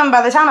 2-something.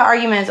 By the time the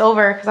argument is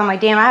over, because I'm like,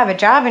 damn, I have a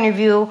job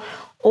interview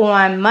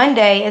on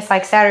Monday. It's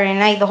like Saturday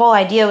night. The whole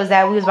idea was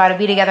that we was about to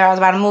be together. I was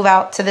about to move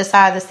out to this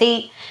side of the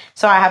state.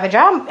 So I have a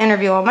job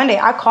interview on Monday.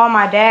 I call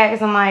my dad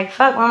because I'm like,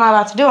 fuck, what am I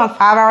about to do? I'm 5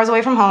 hours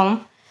away from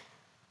home.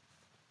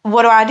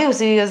 What do I do?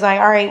 So he was like,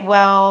 all right,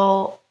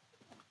 well,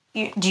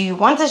 do you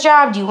want this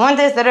job? Do you want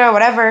this?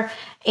 Whatever.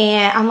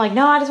 And I'm like,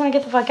 no, I just want to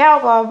get the fuck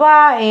out, blah, blah,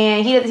 blah.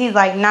 And he's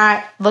like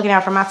not looking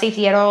out for my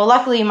safety at all.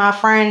 Luckily, my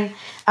friend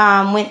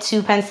went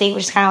to Penn State,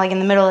 which is kind of like in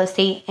the middle of the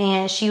state,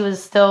 and she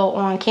was still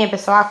on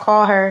campus. So I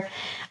call her.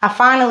 I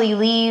finally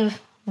leave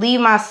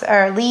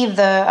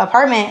the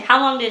apartment. How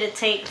long did it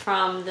take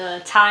from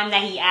the time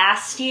that he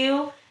asked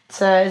you?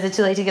 So is it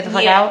too late to get the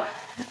fuck out?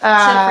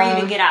 For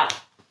you to get out.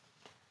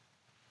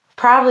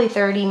 Probably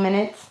 30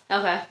 minutes.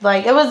 Okay.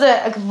 Like it was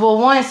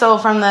so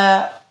from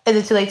the is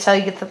it too late to tell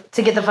you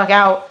to get the fuck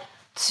out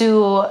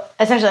to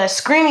essentially a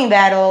screaming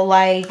battle,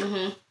 like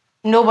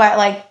nobody,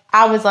 like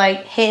I was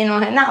like hitting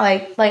on him, not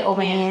like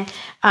open hand,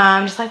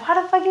 just like, why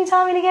the fuck you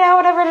telling me to get out,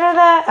 whatever,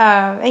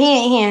 and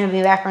he didn't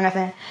be back or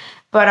nothing,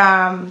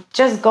 but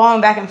just going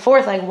back and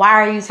forth, like, why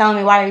are you telling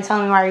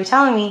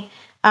me,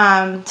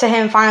 to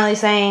him finally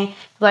saying,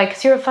 like,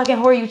 'cause you're a fucking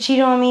whore, you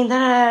cheated on me,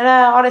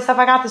 all this stuff,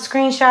 I got the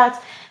screenshots,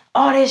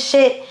 all this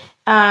shit,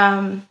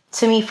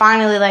 to me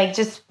finally, like,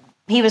 just,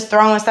 he was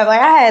throwing stuff, like,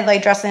 I had,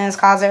 like, dressed in his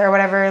closet or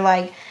whatever,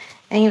 like,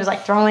 and he was,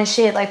 like, throwing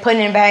shit, like, putting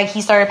it in a bag.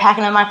 He started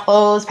packing up my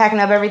clothes, packing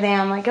up everything.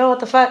 I'm like, oh, what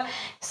the fuck?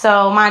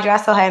 So, mind you, I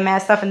still had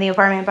mad stuff in the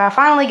apartment. But I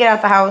finally get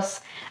out the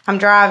house. I'm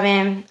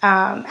driving.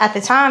 At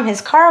the time, his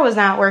car was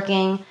not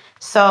working.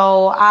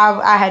 So,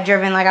 I had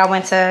driven, like, I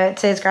went to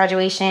his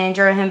graduation,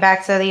 drove him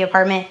back to the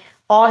apartment.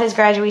 All his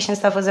graduation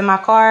stuff was in my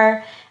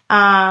car.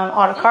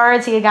 All the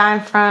cards he had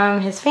gotten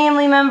from his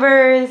family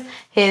members,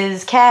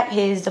 his cap,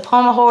 his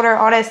diploma holder,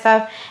 all that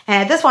stuff.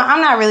 And at this point,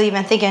 I'm not really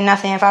even thinking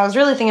nothing. If I was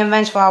really thinking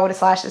vengeful, I would have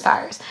slashed his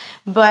tires.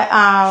 But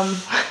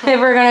if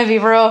we're going to be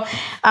real,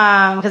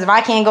 because if I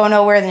can't go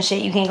nowhere, then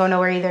shit, you can't go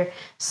nowhere either.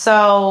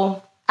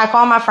 So I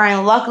called my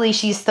friend. Luckily,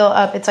 she's still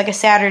up. It's like a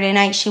Saturday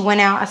night. She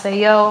went out. I said,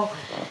 yo,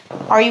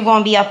 are you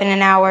going to be up in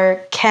an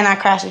hour? Can I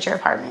crash at your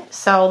apartment?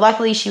 So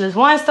luckily, she was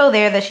still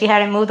there, that she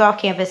hadn't moved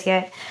off campus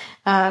yet.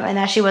 And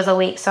that she was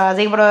awake. So I was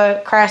able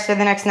to crash there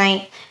the next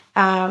night,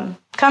 come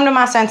to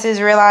my senses,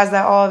 realize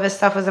that all of his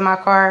stuff was in my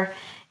car.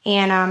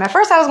 And at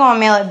first I was going to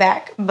mail it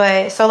back.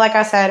 But so like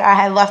I said, I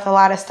had left a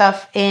lot of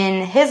stuff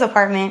in his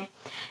apartment.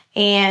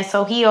 And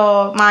so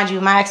mind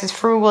you, my ex is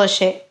frugal as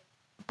shit.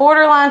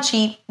 Borderline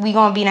cheap. We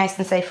going to be nice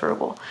and say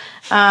frugal.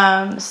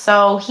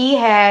 So he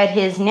had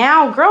his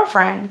now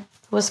girlfriend,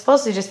 who was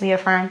supposed to just be a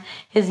friend,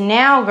 his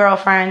now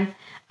girlfriend,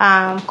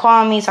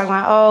 calling me, talking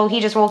about, oh, he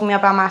just woke me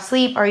up out of my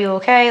sleep. Are you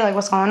okay? Like,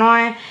 what's going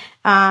on?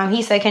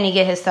 He said, can he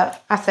get his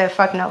stuff? I said,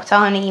 fuck no.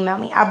 Tell him to email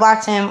me. I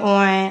blocked him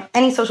on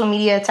any social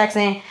media,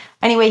 texting.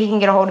 Any way he can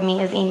get a hold of me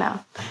is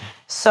email.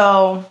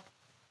 So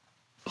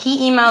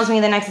he emails me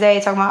the next day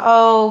talking about,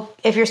 oh,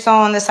 if you're still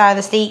on this side of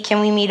the state,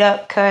 can we meet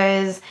up?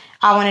 Because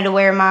I wanted to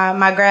wear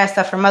my grad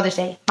stuff for Mother's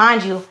Day.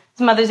 Mind you,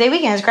 it's Mother's Day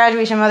weekend. It's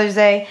graduation Mother's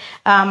Day.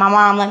 My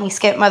mom let me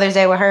skip Mother's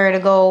Day with her to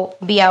go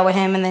be out with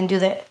him and then do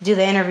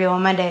the interview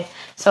on Monday.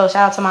 So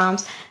shout out to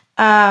moms.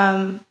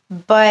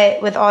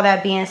 But with all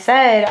that being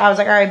said, I was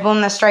like, all right,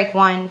 boom, that's strike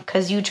one.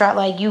 Because you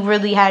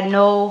really had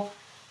no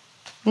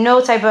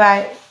type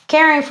of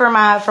caring for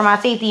my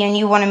safety, and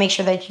you want to make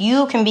sure that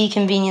you can be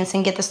convenienced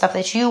and get the stuff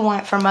that you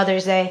want for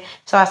Mother's Day.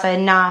 So I said,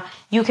 nah,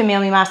 you can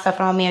mail me my stuff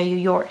and I'll mail you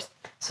yours.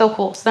 So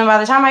cool. So then by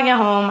the time I get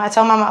home, I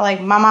tell my mom,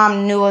 like, my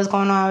mom knew what was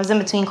going on. I was in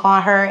between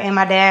calling her and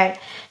my dad,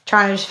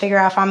 trying to just figure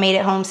out if I made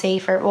it home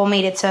safe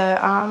made it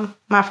to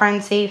my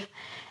friend safe.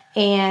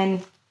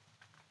 And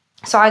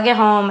so I get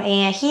home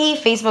and he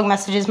Facebook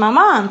messages my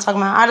mom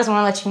talking about, I just want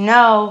to let you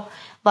know,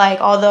 like,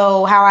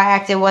 although how I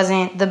acted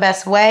wasn't the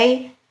best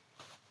way,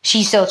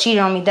 she still cheated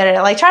on me.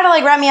 Like, try to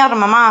like rat me out to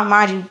my mom.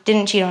 Mind you,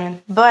 didn't cheat on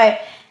him,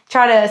 but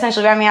try to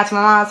essentially rat me out to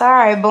my mom. It's all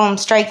right, boom,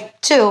 strike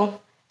two.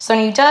 So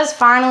he does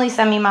finally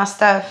send me my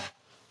stuff,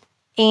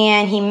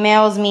 and he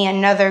mails me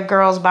another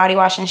girl's body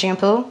wash and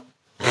shampoo.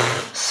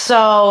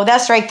 So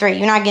that's strike three.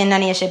 You're not getting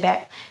none of your shit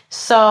back.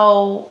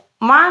 So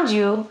mind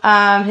you,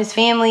 his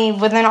family,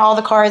 within all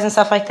the cards and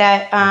stuff like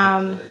that,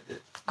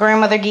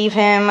 grandmother gave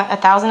him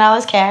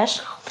 $1,000 cash,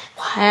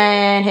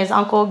 and his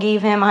uncle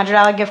gave him a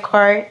 $100 gift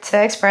card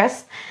to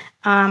Express.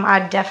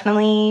 I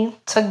definitely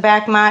took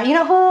back my,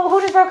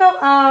 who just broke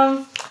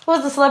up? Who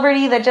was the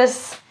celebrity that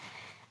just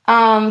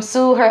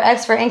sued her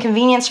ex for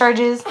inconvenience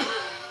charges? All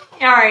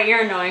right,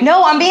 you're annoying.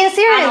 No, I'm being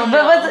serious. Who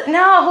was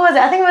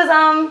it? I think it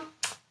was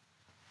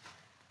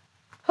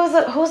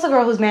who's the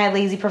girl who's mad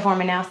lazy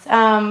performing now?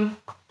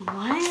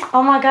 What?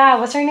 Oh my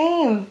God, what's her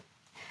name?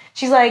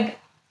 She's like,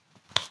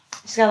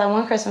 She's got that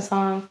one Christmas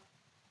song.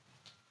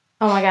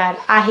 Oh my God,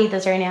 I hate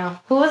this right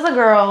now. Who was the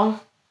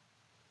girl?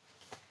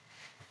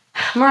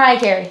 Mariah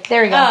Carey.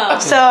 There we go. Oh.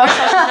 So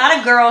She's not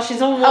a girl.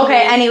 She's a woman.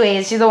 okay.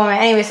 Anyways, she's a woman.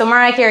 Anyway, so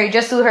Mariah Carey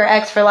just sued her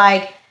ex for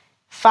like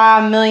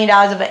 $5 million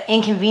of an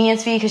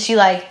inconvenience fee because she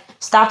like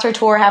stopped her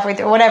tour halfway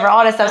through, whatever,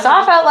 all that stuff. So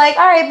I felt like,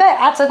 all right, bet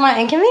I took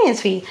my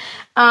inconvenience fee.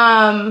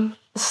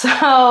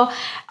 So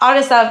all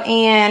this stuff,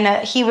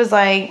 and he was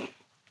like,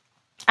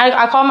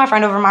 I called my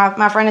friend over.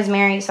 My friend is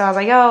married, so I was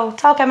like, yo,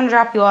 tell Kevin to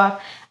drop you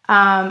off.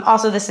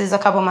 Also, this is a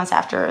couple months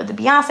after the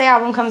Beyonce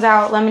album comes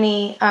out,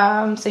 Lemonade,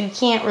 so you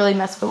can't really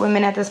mess with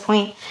women at this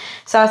point.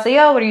 So I said,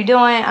 yo, what are you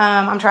doing?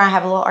 I'm trying to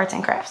have a little arts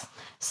and crafts.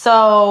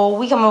 So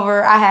we come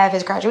over, I have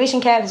his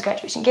graduation cap, his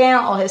graduation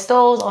gown, all his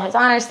stoles, all his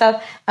honor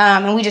stuff,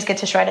 and we just get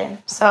to shred him.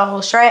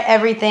 So shred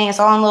everything, it's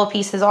all in little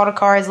pieces, all the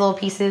cards, little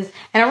pieces.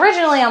 And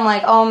originally I'm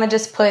like, oh, I'm going to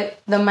just put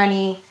the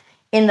money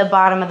in the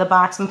bottom of the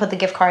box and put the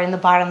gift card in the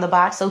bottom of the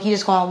box. So he's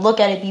just going to look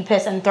at it, be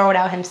pissed, and throw it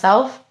out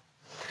himself.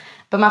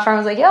 But my friend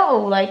was like,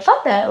 yo, like,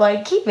 fuck that.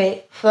 Like, keep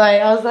it. Like,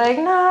 I was like,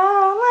 no.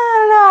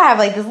 I have,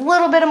 like, this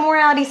little bit of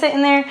morality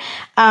sitting there.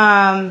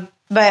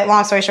 But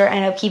long story short, I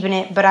ended up keeping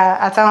it. But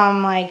I tell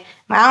him, like,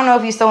 I don't know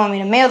if you still want me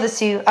to mail this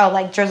to you. Oh,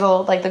 like,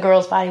 drizzle, like, the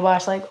girl's body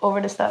wash, like, over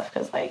the stuff.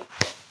 Because, like,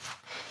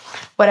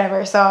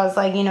 whatever. So I was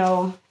like, you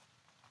know,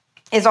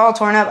 it's all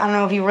torn up. I don't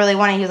know if you really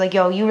want it. He was like,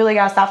 yo, you really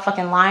got to stop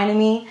fucking lying to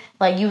me.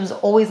 Like, you was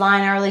always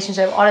lying in our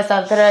relationship, all this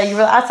stuff.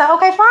 I said,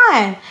 okay,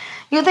 fine.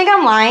 You think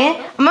I'm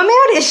lying? I'm gonna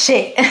mail this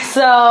shit.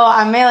 So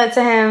I mail it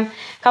to him. A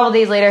couple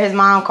days later, his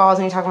mom calls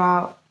me talking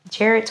about,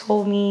 Jared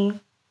told me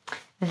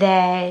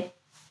that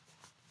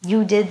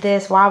you did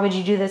this. Why would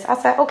you do this? I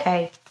said,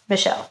 okay,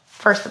 Michelle,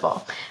 first of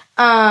all.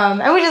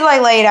 And we just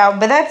like lay it out.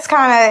 But that's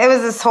kind of, it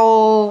was this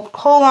whole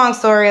long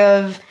story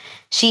of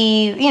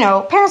she, you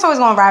know, parents always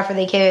going to ride for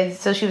their kids.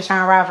 So she was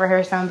trying to ride for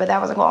her son, but that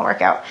wasn't going to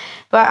work out.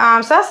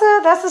 But so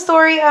that's the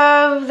story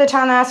of the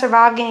time that I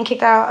survived getting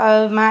kicked out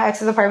of my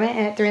ex's apartment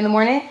at 3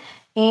 a.m.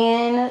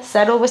 and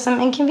settled with some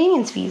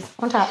inconvenience fees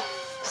on top.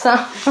 So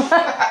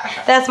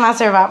that's my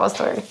survival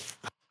story.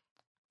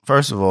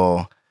 First of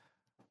all,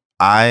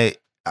 I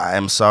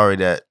am sorry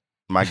that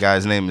my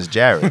guy's name is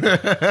Jared.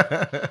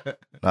 That's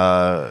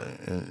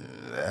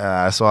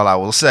all I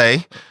will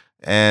say.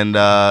 And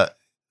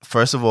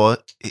first of all,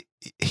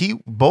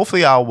 both of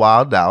y'all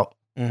wilded out.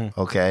 Mm-hmm.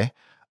 Okay.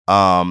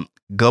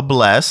 God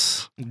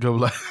bless. God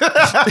bless.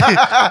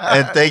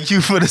 And thank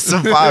you for the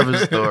survivor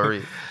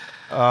story.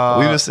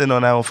 We've been sitting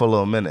on that one for a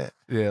little minute.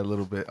 Yeah, a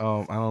little bit. I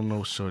don't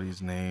know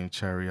Shorty's name,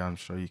 Cherry. I'm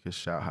sure you could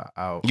shout her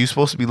out. You're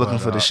supposed to be looking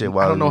for the shit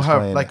while I don't know her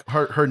playing like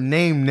her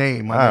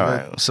name. All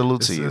right,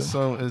 salute to you. It's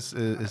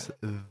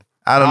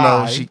I don't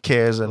know if she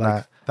cares or like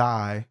not.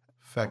 Thigh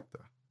Fector.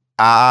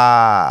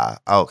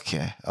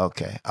 Okay.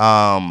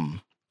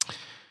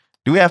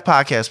 Do we have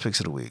podcast picks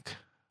of the week?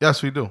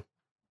 Yes, we do.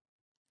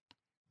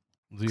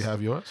 Do you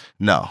have yours?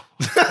 No.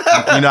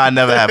 You know, I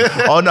never have.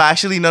 Oh no,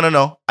 actually,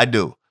 no. I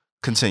do.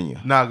 Continue.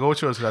 Nah, go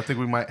with yours because I think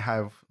we might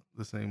have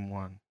the same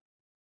one.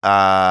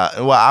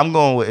 Well, I'm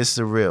going with It's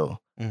the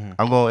Real. Mm-hmm.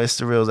 I'm going with It's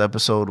the Real's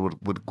episode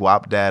with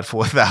Guap Dad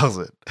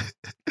 4000. It's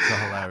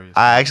hilarious.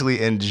 I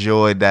actually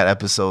enjoyed that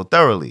episode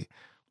thoroughly.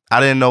 I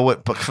didn't know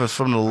what, but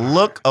from the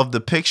look of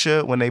the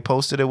picture when they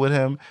posted it with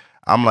him,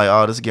 I'm like,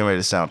 oh, this is getting ready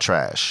to sound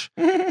trash.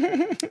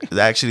 It's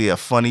actually a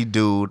funny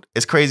dude.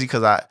 It's crazy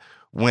because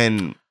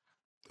when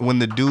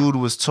the dude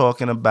was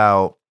talking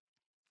about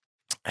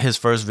his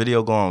first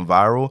video going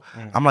viral,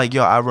 I'm like,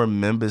 yo, I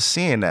remember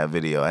seeing that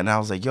video. And I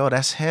was like, yo,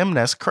 that's him.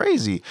 That's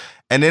crazy.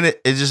 And then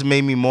it just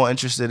made me more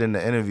interested in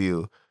the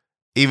interview,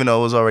 even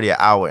though it was already an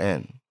hour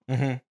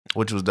in,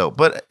 which was dope.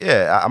 But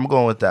yeah, I'm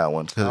going with that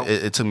one because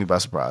it took me by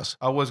surprise.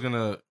 I was going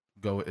to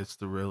go with It's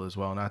the Real as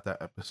well, not that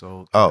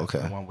episode. Oh, okay.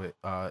 The one with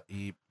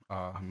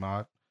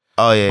Ahmad.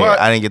 Oh, yeah,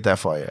 I didn't get that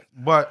far yet.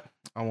 But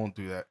I won't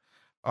do that.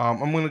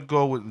 I'm going to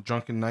go with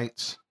Drunken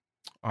Nights.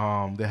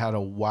 They had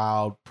a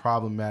wild,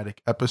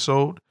 problematic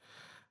episode.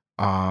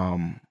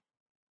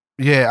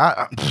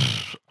 Yeah,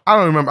 I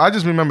don't remember. I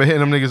just remember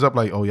hitting them niggas up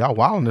like, oh, y'all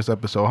wild in this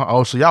episode. Huh?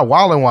 Oh, so y'all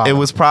wild. It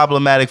was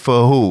problematic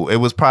for who? It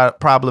was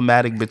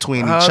problematic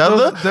between each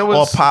other?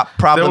 Or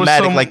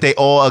problematic like they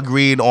all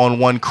agreed on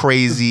one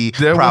crazy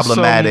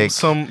problematic? Was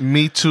some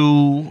Me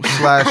Too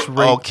 / rape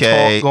talk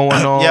going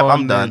on. Yep,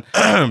 I'm done.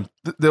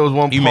 There was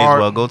one part. You may as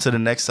well go to the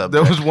next subject.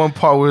 There was one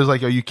part where it was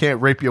like, yo, you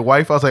can't rape your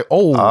wife. I was like,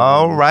 oh.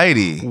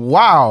 Alrighty.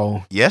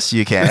 Wow. Yes,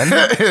 you can.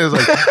 It was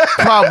like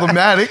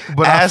problematic,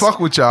 but I fuck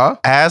with y'all.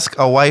 Ask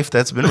a wife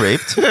that's been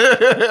raped.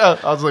 I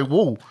was like,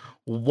 whoa,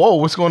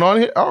 what's going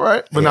on here? All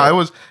right. But it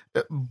was,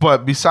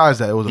 but besides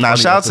that, it was a funny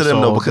shout out to them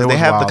though, because they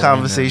have the wild,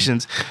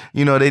 conversations,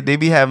 you know, they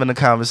be having the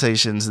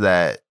conversations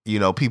that, you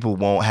know, people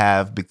won't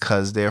have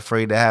because they're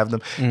afraid to have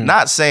them.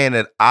 Not saying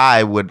that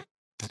I would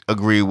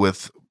agree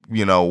with,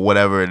 you know,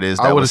 whatever it is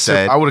that was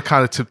said. I would have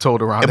kind of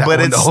tiptoed around that but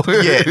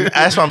one, yeah,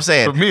 that's what I'm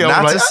saying. For me,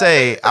 not like, to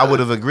say I would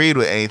have agreed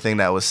with anything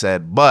that was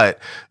said, but,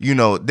 you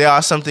know, there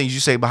are some things you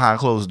say behind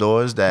closed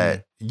doors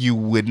that you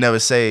would never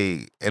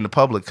say in the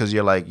public because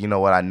you're like, you know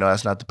what, I know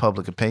that's not the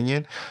public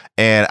opinion,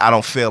 and I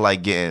don't feel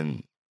like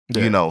getting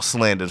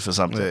slandered for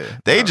something. Yeah.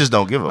 They just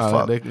don't give a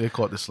fuck. They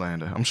caught the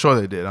slander. I'm sure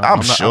they did.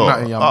 I'm sure. I'm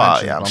not in your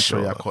mentions, I'm but I'm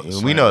sure y'all caught the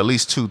slander. We know at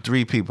least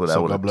 2-3 people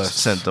that would have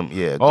sent them.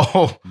 Yeah.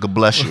 Oh, God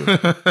bless you.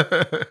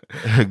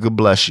 God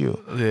bless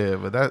you. Yeah,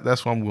 but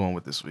that's what I'm going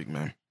with this week,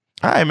 man.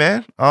 All right,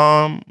 man.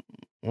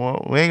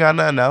 Well, we ain't got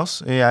nothing else.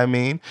 You know what I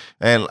mean?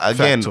 And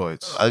again,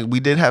 we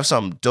did have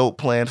something dope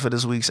planned for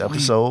this week's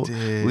episode.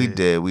 We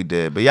did.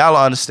 But y'all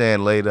will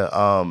understand later.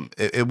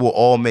 It will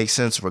all make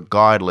sense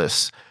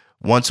regardless.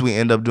 Once we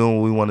end up doing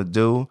what we want to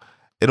do,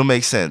 it'll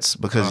make sense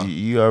because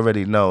you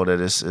already know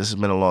that it's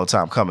been a long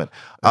time coming.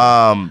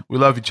 We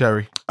love you,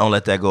 Cherry. Don't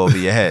let that go over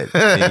your head. You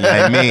know what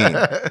I mean?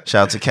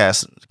 Shout out to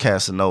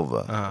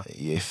Casanova.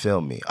 You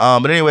feel me?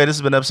 But anyway, this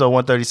has been episode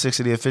 136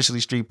 of the Officially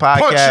Street Podcast.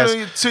 Punch you in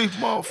your teeth,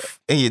 motherfucker.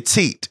 In your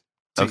teeth.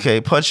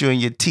 Okay, punch you in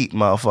your teeth,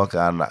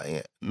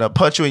 motherfucker. No,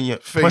 punch you in your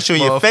face,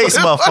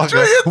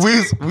 motherfucker.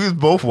 We was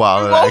both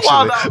wild,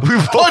 actually. We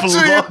both punch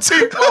you in your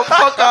teeth,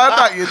 motherfucker.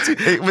 Not your teeth.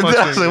 Hey,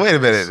 wait a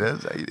minute. And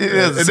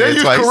then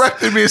you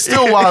corrected me and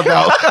still wild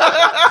out.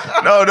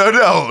 No.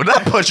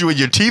 Not punch you in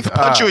your teeth.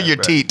 Punch you in your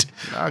teeth.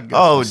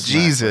 Oh,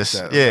 Jesus.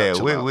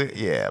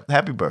 Yeah.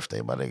 Happy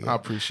birthday, my nigga. I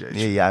appreciate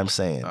you. Yeah, I'm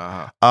saying.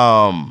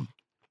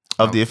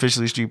 Of the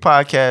Officially Street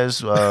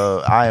Podcast,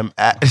 I am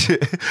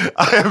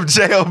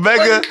J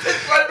Omega.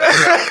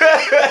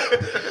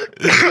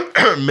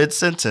 Mid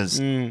sentence.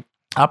 I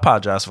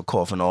apologize for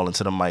coughing all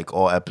into the mic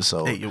all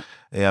episode. Hey, you.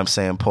 Yeah, I'm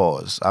saying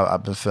pause.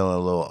 I've been feeling a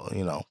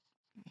little,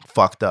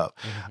 fucked up.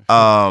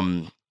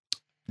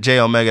 J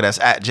Omega. That's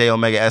at J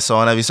Omega S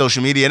on every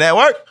social media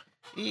network.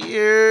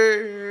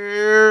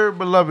 Yeah,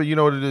 beloved, you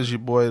know what it is, your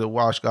boy, the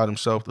Wash God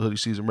himself, the hoodie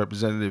season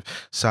representative,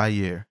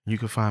 Syer. You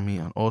can find me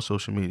on all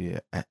social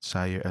media at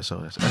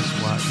SyerSO. That's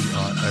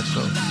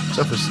SYERSO.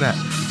 Except for Snap.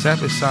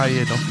 Snap is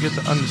Syer. Don't forget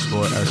the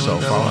underscore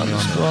SO. Follow me on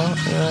that.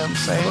 You know what I'm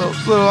saying?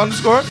 Little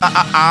underscore.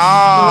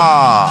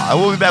 I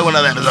will be back with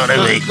another episode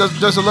every week.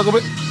 Just a little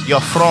bit. Your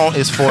front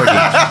is 40.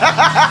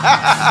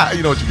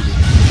 You know what you can do.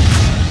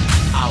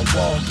 I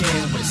walk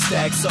in with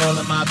stacks all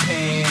in my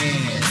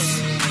pants.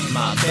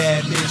 My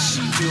bad bitch,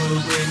 she do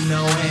it with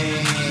no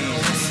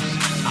hands.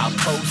 I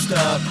post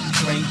up,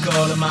 drink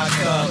all of my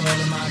cup,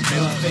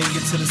 middle finger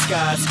to the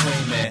sky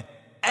screaming,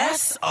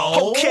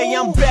 S.O. Okay,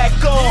 I'm back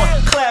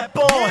on, clap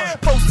on,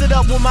 posted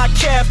up with my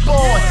cap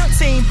on.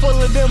 Team full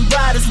of them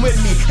riders with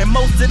me, and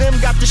most of them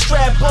got the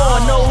strap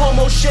on. No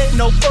homo shit,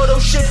 no photo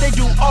shit, they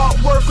do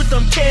artwork with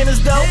them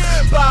cannons though.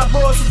 Bob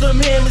Ross with them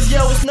hammers,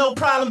 yo, it's no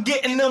problem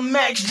getting them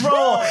max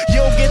drawn.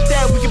 You don't get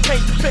that, we can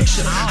paint the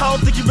picture. I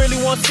don't think you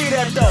really want to see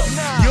that though.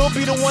 You'll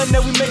be the one that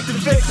we make the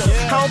victim.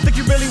 I don't think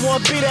you really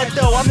want to be that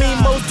though. I mean,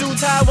 most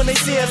dudes high when they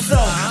see us so.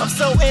 I'm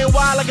so NY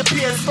like a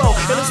PS4.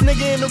 Illest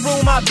nigga in the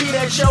room, I be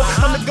that show.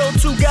 I'm the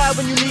go-to guy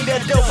when you need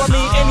that dope. I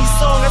mean, any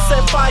song, I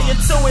set fire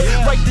to it.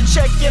 Write the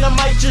check and I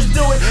might just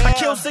do it. I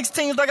killed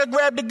 16 like I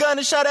grabbed a gun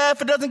and shot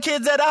half a dozen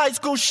kids at a high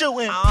school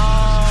shooting.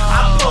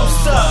 I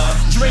post up,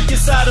 drink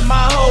inside of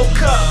my whole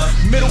cup,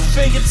 middle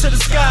finger to the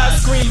sky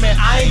screaming,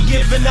 I ain't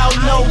giving out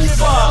no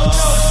fucks.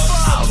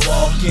 I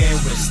walk in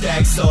with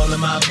stacks all in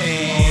my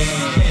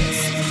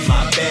pants.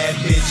 My bad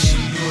bitch, she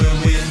do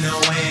it with no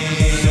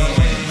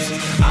hands.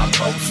 I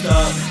post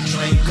up,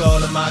 drink all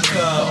of my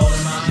cup,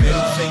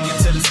 middle finger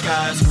to the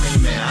sky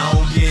screaming, I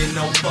don't get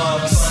no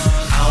fucks.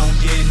 I don't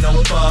get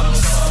no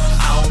fucks.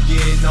 I don't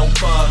get no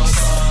fucks.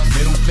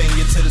 Middle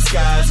finger to the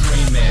sky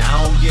screaming,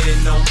 I don't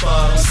get no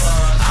fucks.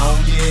 I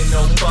don't get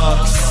no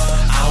fucks.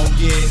 I don't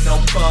get no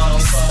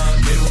fucks.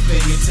 Middle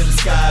finger to the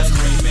sky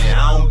screaming,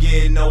 I don't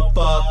get no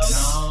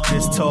fucks.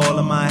 Just to all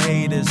of my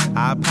haters,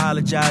 I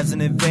apologize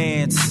in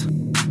advance.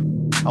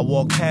 I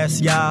walk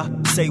past y'all,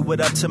 say what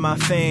up to my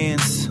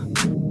fans.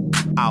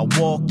 I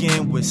walk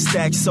in with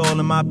stacks all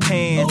in my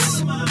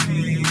pants.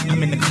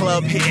 I'm in the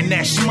club hitting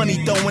that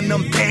money, throwing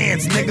them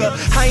bands, nigga.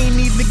 I ain't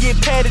even get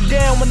patted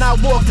down when I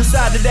walked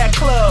inside of that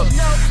club.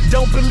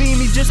 Don't believe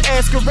me, just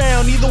ask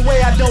around. Either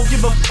way, I don't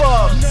give a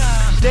fuck.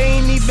 They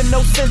ain't even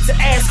no sense of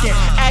asking.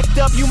 Act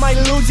up, you might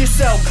lose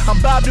yourself. I'm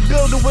Bob the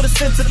Builder with a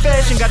sense of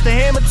fashion. Got the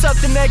hammer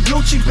tucked in that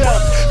Gucci belt.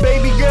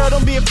 Baby girl,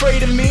 don't be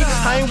afraid of me.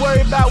 I ain't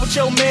worried about what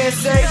your man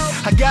say.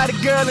 I got a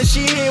girl and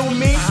she here with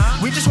me.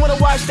 We just wanna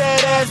watch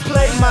that ass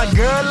play. My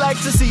girl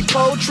likes to see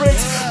pole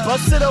tricks.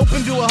 Bust it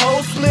open, do a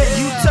whole split.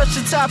 You touch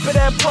the top of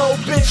that pole,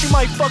 bitch. You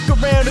might fuck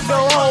around and go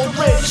home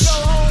rich.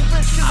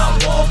 I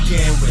walk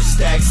in with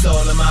stacks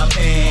all in my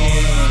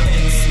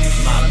pants.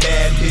 My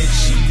bad bitch,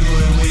 she do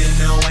it with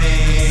no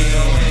hands.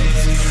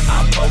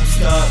 I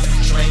post up,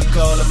 drink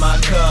all of my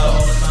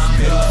cup,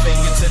 middle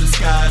finger to the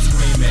sky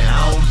screaming,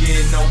 I don't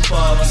get no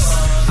fucks.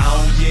 I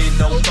don't get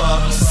no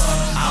fucks.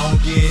 I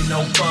don't get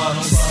no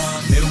fucks.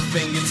 Middle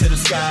finger to the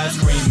sky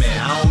screaming,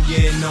 I don't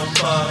get no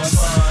fucks.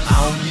 I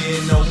don't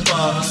get no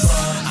fucks.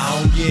 I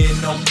don't get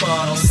no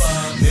fucks.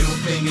 Middle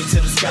finger to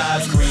the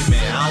sky screaming,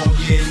 I don't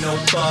get no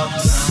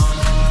fucks.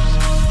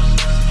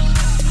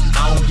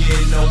 I don't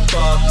get no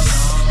fucks.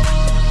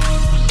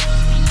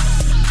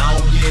 I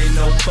don't get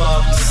no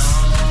fucks.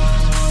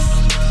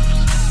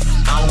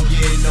 I don't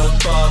get no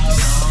fucks.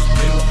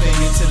 Middle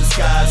finger to the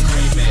sky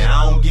screaming,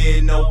 I don't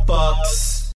get no fucks.